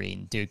Neil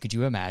Breen. Dude, could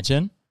you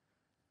imagine?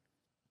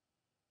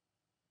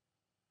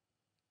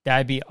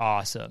 That'd be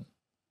awesome.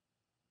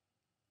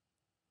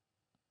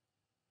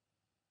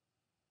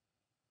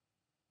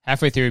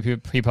 Halfway through,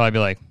 he'd probably be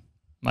like,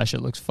 my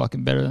shit looks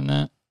fucking better than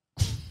that.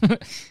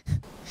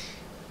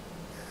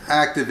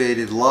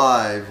 activated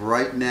live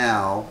right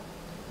now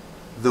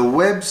the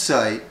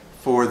website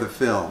for the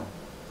film.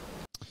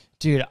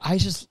 Dude,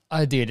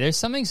 dude, there's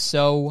something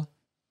so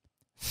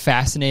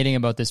fascinating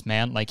about this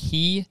man. Like,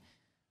 he,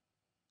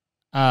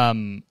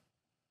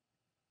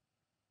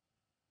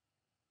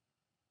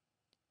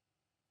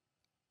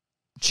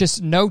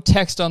 just no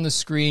text on the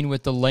screen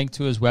with the link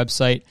to his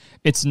website.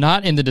 It's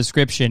not in the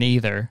description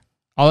either.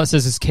 All it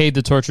says is Cade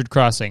the Tortured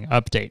Crossing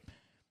update.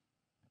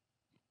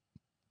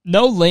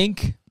 No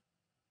link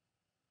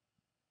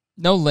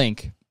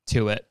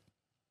to it.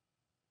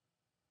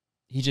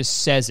 He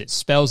just says it,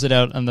 spells it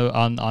out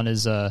on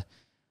his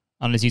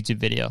YouTube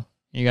video.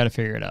 You got to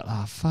figure it out.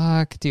 Oh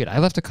fuck, dude! I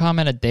left a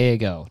comment a day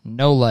ago.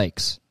 No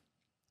likes.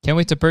 Can't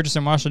wait to purchase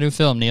and watch the new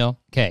film, Neil.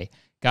 Okay,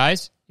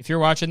 guys, if you're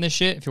watching this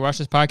shit, if you're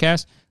watching this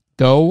podcast,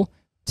 go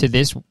to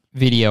this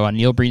video on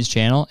Neil Breen's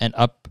channel and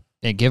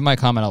give my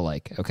comment a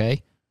like,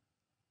 okay?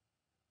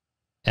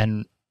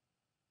 And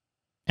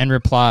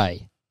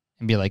reply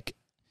and be like,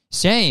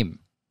 same.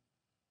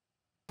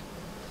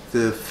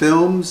 The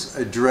film's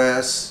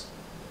address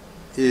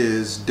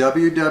is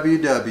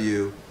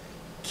www.cade,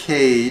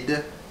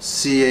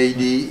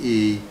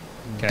 C-A-D-E,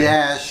 Okay.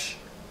 dash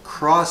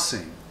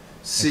crossing,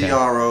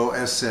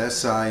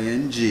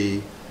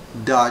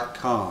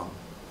 CROSSING.com.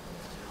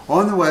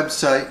 On the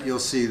website, you'll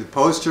see the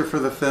poster for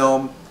the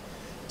film.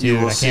 Dude, you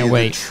will I see can't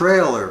wait. the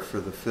trailer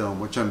for the film,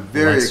 which I'm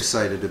very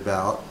excited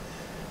about.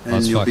 And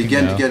let's you'll fucking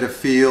begin go. to get a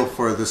feel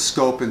for the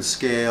scope and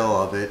scale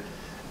of it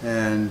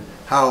and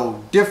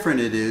how different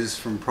it is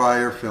from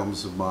prior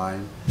films of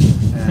mine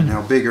and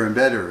how bigger and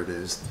better it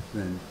is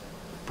than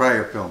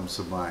prior films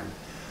of mine.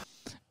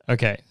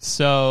 Okay,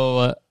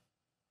 so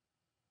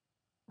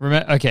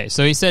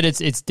so he said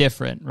it's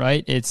different,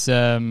 right? It's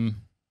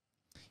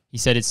he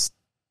said it's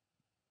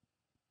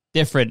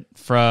different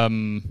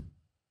from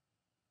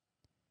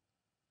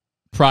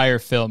prior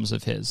films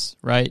of his,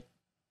 right?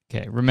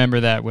 Okay,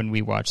 remember that when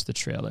we watch the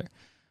trailer.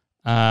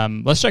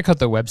 Let's check out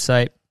the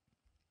website.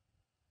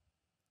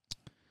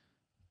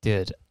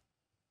 Dude,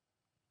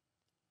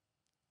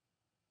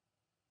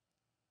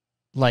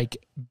 like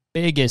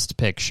biggest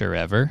picture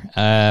ever.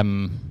 I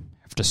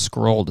have to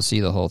scroll to see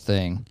the whole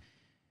thing.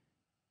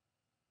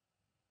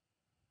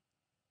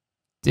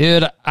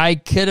 Dude, I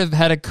could have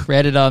had a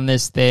credit on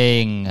this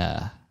thing.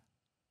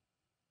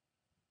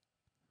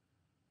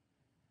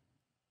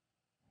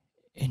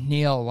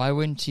 Neil, why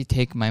wouldn't you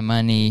take my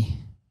money?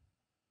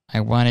 I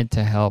wanted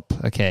to help.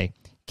 Okay.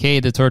 K,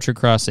 The Torture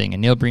Crossing, a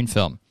Neil Breen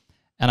film.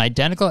 An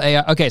identical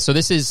AI. Okay, so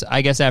this is,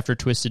 I guess, after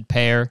Twisted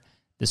Pair.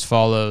 This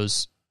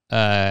follows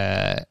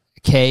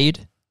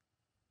Cade.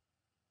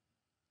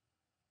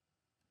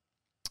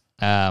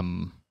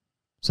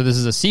 So this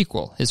is a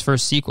sequel, his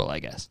first sequel, I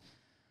guess.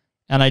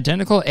 An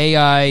identical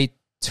AI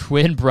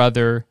twin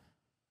brother.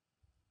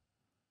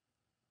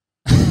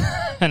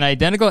 An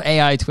identical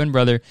AI twin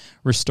brother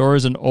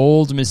restores an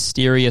old,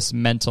 mysterious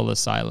mental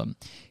asylum.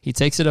 He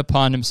takes it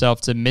upon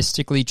himself to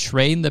mystically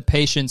train the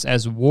patients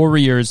as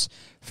warriors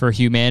for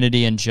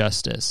humanity and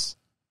justice.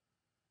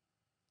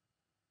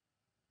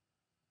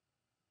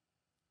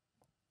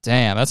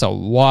 Damn, that's a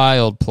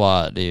wild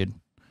plot, dude.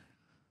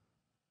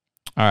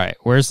 All right,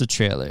 where's the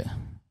trailer?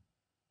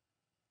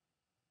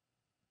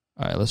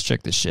 All right, let's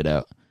check this shit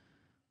out.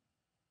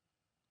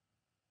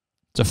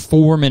 It's a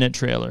 4-minute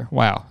trailer.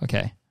 Wow,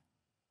 okay.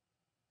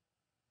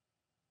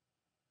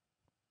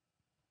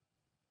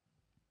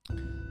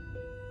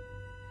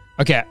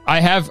 Okay,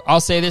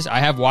 I'll say this, I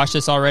have watched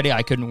this already.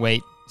 I couldn't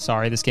wait.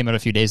 Sorry, this came out a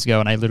few days ago,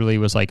 and I literally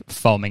was like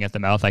foaming at the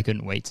mouth. I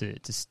couldn't wait to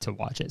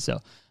watch it. So,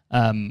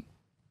 but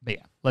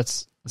yeah,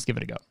 let's give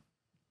it a go.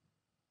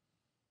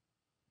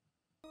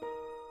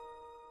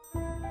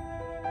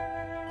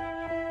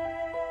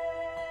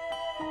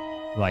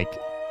 Like,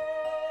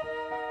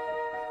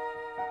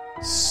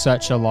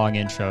 such a long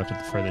intro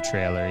for the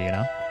trailer, you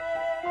know?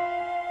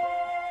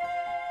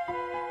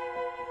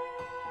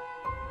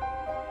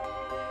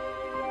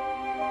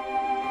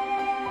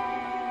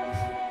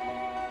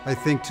 I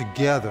think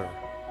together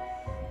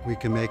we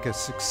can make a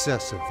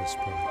success of this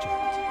project.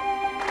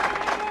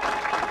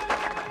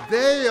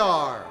 They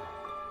are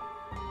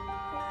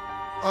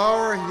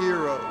our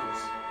heroes.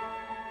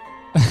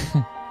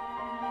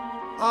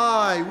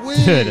 We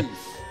Dude.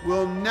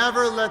 will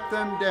never let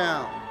them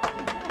down.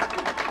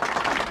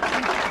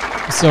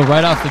 So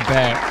right off the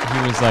bat,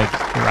 he was like,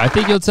 I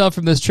think you'll tell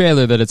from this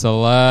trailer that it's a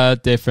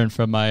lot different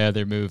from my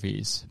other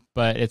movies.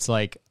 But it's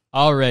like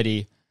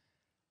already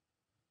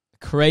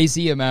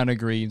crazy amount of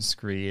green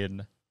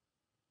screen.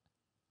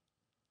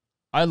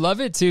 I love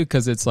it too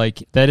because it's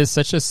like that is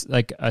such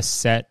a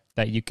set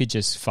that you could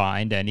just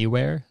find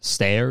anywhere.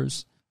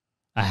 Stairs,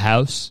 a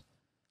house.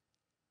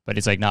 But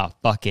it's like, nah,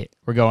 fuck it.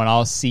 We're going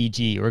all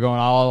CG. We're going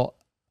all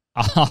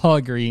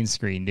green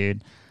screen,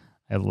 dude.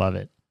 I love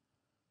it.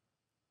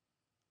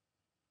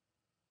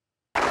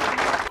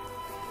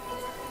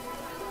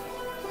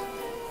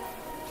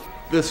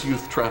 This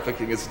youth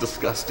trafficking is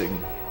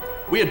disgusting.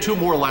 We had 2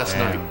 more last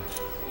night.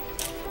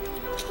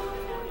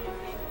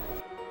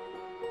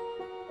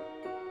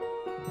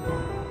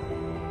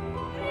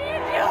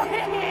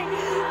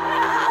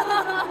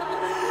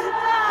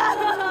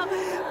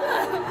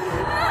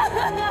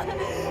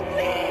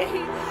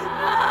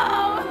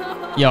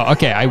 Yo,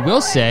 okay, I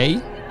will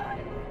say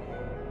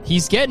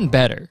he's getting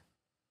better.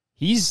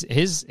 His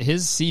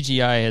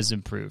CGI has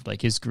improved.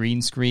 Like his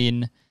green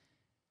screen,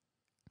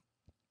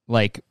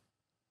 like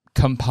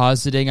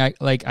compositing.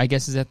 I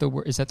guess is that the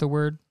word? Is that the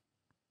word?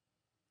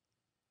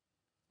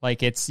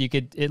 Like it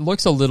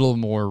looks a little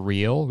more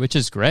real, which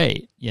is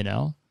great, you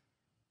know.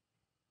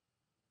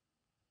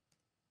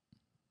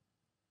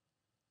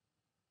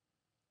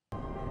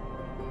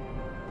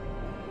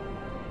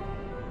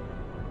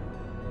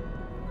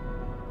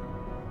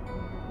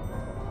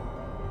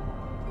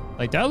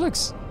 Like that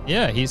looks,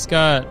 yeah, he's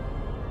got.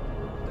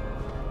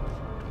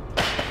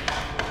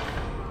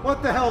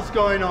 What the hell's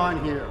going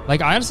on here?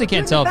 Like I honestly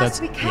can't tell if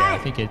that's. Yeah, I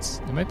think it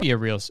might be a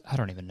real. I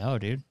don't even know,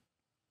 dude.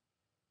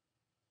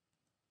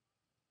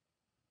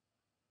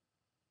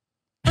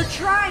 We're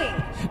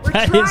trying. We're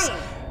trying.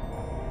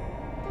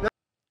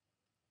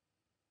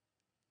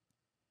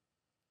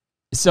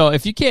 So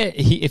if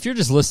you're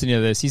just listening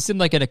to this, he's in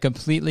like in a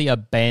completely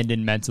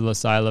abandoned mental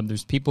asylum.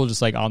 There's people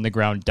just like on the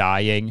ground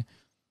dying.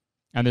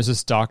 And there's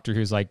this doctor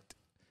who's like,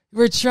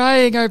 we're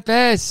trying our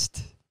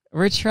best.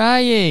 We're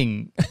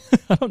trying.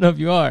 I don't know if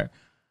you are.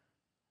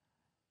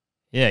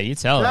 Yeah, you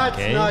tell him,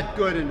 okay? That's not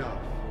good enough.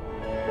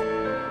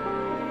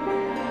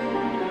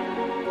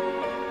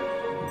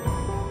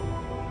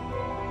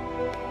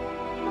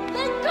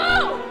 Let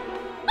go!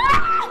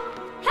 Ah!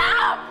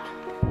 Help!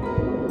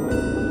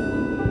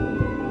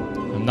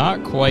 I'm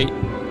not quite...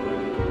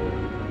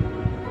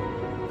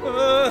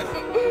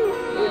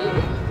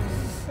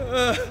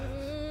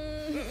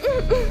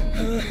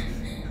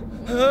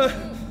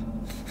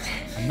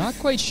 I'm not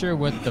quite sure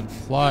what the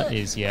plot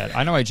is yet.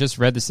 I know I just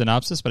read the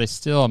synopsis, but I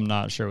still am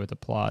not sure what the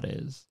plot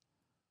is.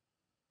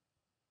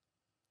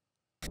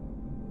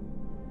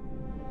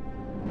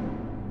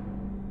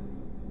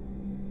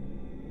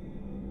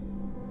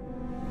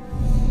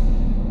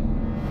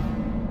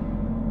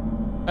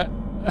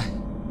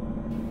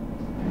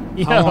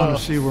 I want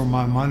to see where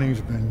my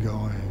money's been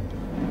going.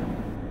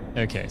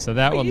 Okay, so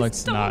that one Please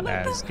looks don't not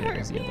let as that good hurt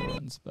as the other me.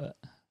 ones, but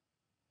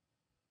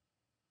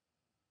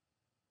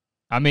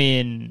I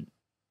mean,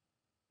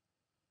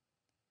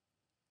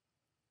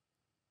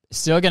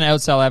 still gonna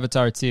outsell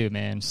Avatar 2,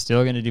 man.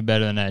 Still gonna do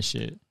better than that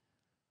shit.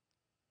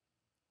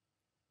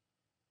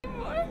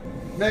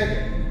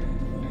 Megan,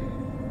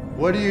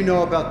 what do you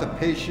know about the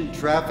patient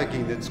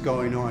trafficking that's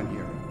going on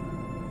here?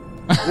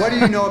 What do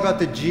you know about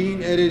the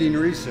gene editing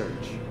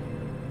research?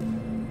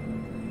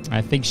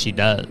 I think she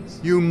does.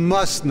 You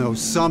must know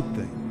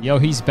something. Yo,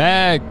 he's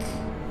back.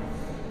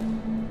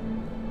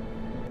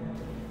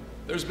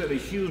 There's been a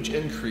huge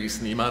increase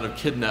in the amount of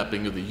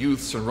kidnapping of the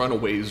youths and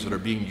runaways that are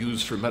being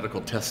used for medical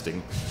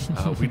testing.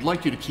 We'd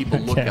like you to keep a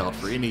lookout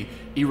for any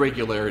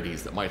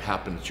irregularities that might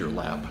happen at your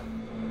lab.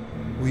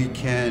 We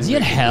can. Is he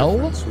in make a hell?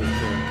 difference with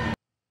them.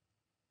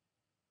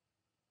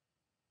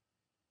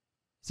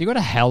 Does he go to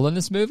hell in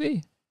this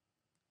movie?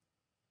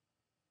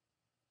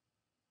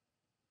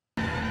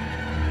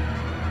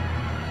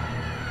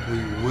 We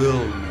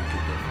will make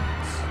a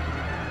difference.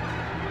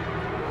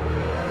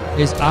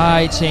 His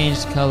eye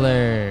changed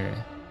color.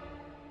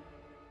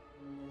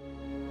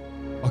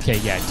 Okay,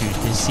 yeah, dude,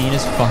 this scene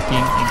is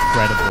fucking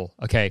incredible.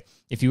 Okay,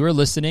 if you were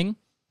listening,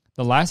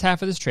 the last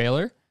half of this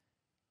trailer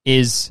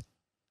is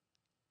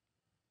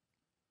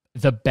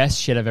the best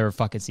shit I've ever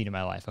fucking seen in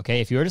my life, okay?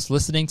 If you're just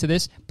listening to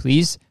this,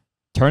 please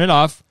turn it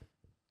off,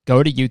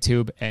 go to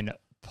YouTube, and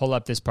pull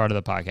up this part of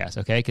the podcast,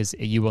 okay? Because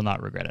you will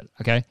not regret it,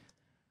 okay?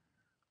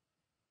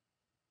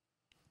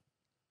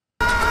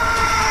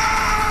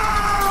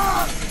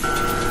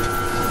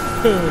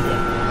 The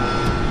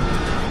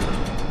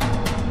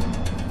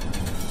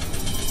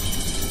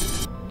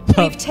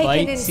We've taken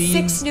fight in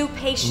scenes 6 new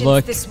patients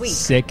look this week.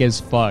 sick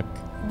as fuck.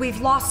 We've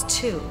lost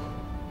 2.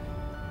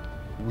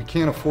 We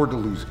can't afford to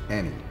lose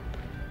any.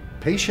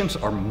 Patients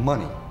are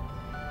money.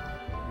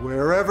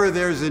 Wherever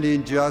there's an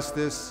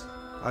injustice,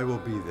 I will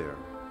be there.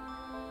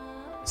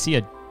 Is he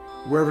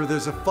Wherever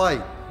there's a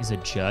fight, he's a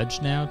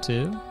judge now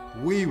too?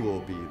 we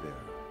will be there.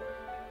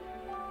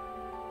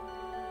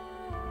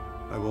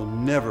 I will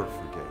never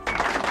forget.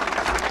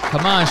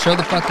 Come on, show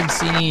the fucking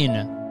scene.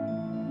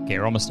 Okay,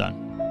 we're almost done.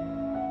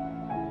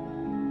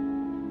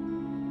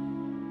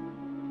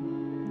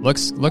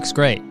 Looks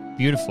great.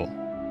 Beautiful.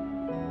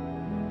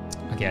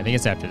 Okay, I think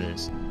it's after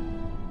this.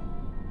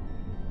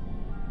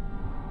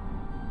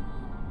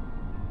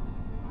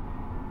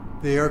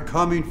 They are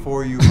coming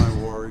for you, my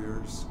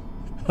warriors.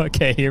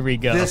 Okay, here we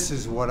go. This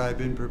is what I've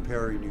been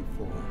preparing you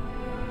for.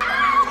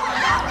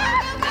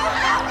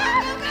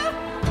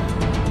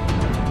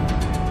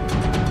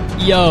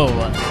 Yo.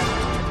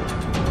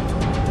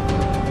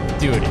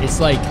 Dude, it's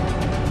like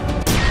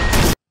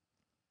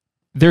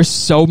there's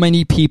so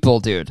many people,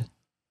 dude.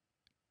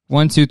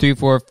 1, 2, 3,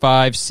 4,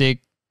 5,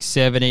 6,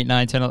 7, 8,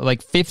 9, 10,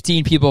 like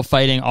 15 people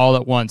fighting all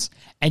at once.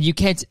 And you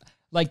can't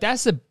like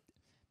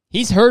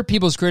he's heard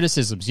people's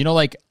criticisms. You know,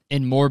 like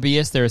in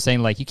Morbius, they were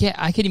saying like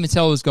I can't even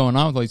tell what's going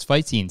on with all these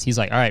fight scenes. He's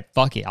like, all right,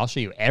 fuck it. I'll show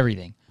you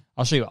everything.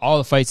 I'll show you all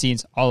the fight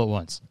scenes all at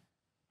once.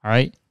 All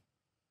right?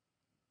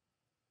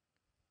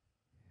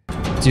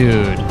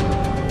 Dude.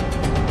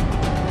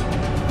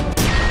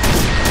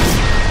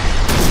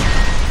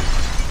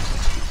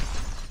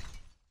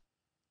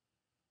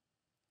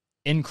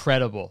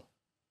 Incredible.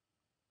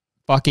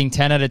 Fucking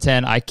 10 out of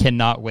 10. I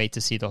cannot wait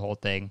to see the whole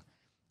thing.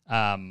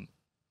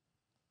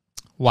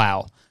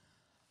 Wow.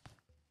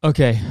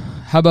 Okay.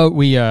 How about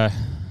we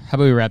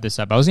wrap this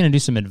up? I was going to do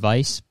some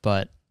advice,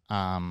 but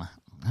we're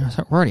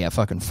already at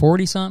fucking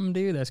 40 something,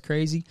 dude. That's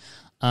crazy.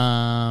 So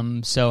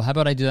how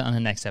about I do that on the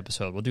next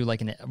episode? We'll do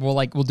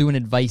we'll do an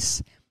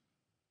advice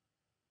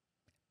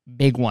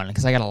big one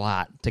because I got a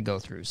lot to go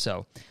through.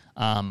 So,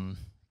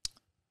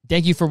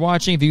 thank you for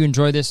watching. If you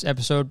enjoyed this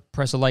episode,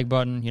 press the like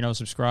button,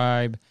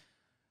 subscribe,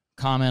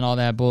 comment, all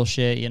that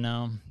bullshit,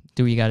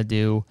 do what you got to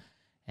do.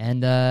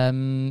 And,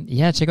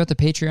 check out the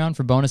Patreon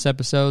for bonus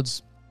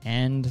episodes.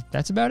 And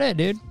that's about it,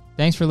 dude.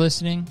 Thanks for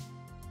listening.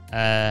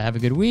 Have a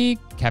good week.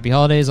 Happy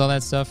holidays, all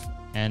that stuff.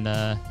 And,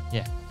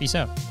 peace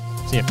out.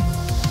 See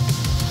ya.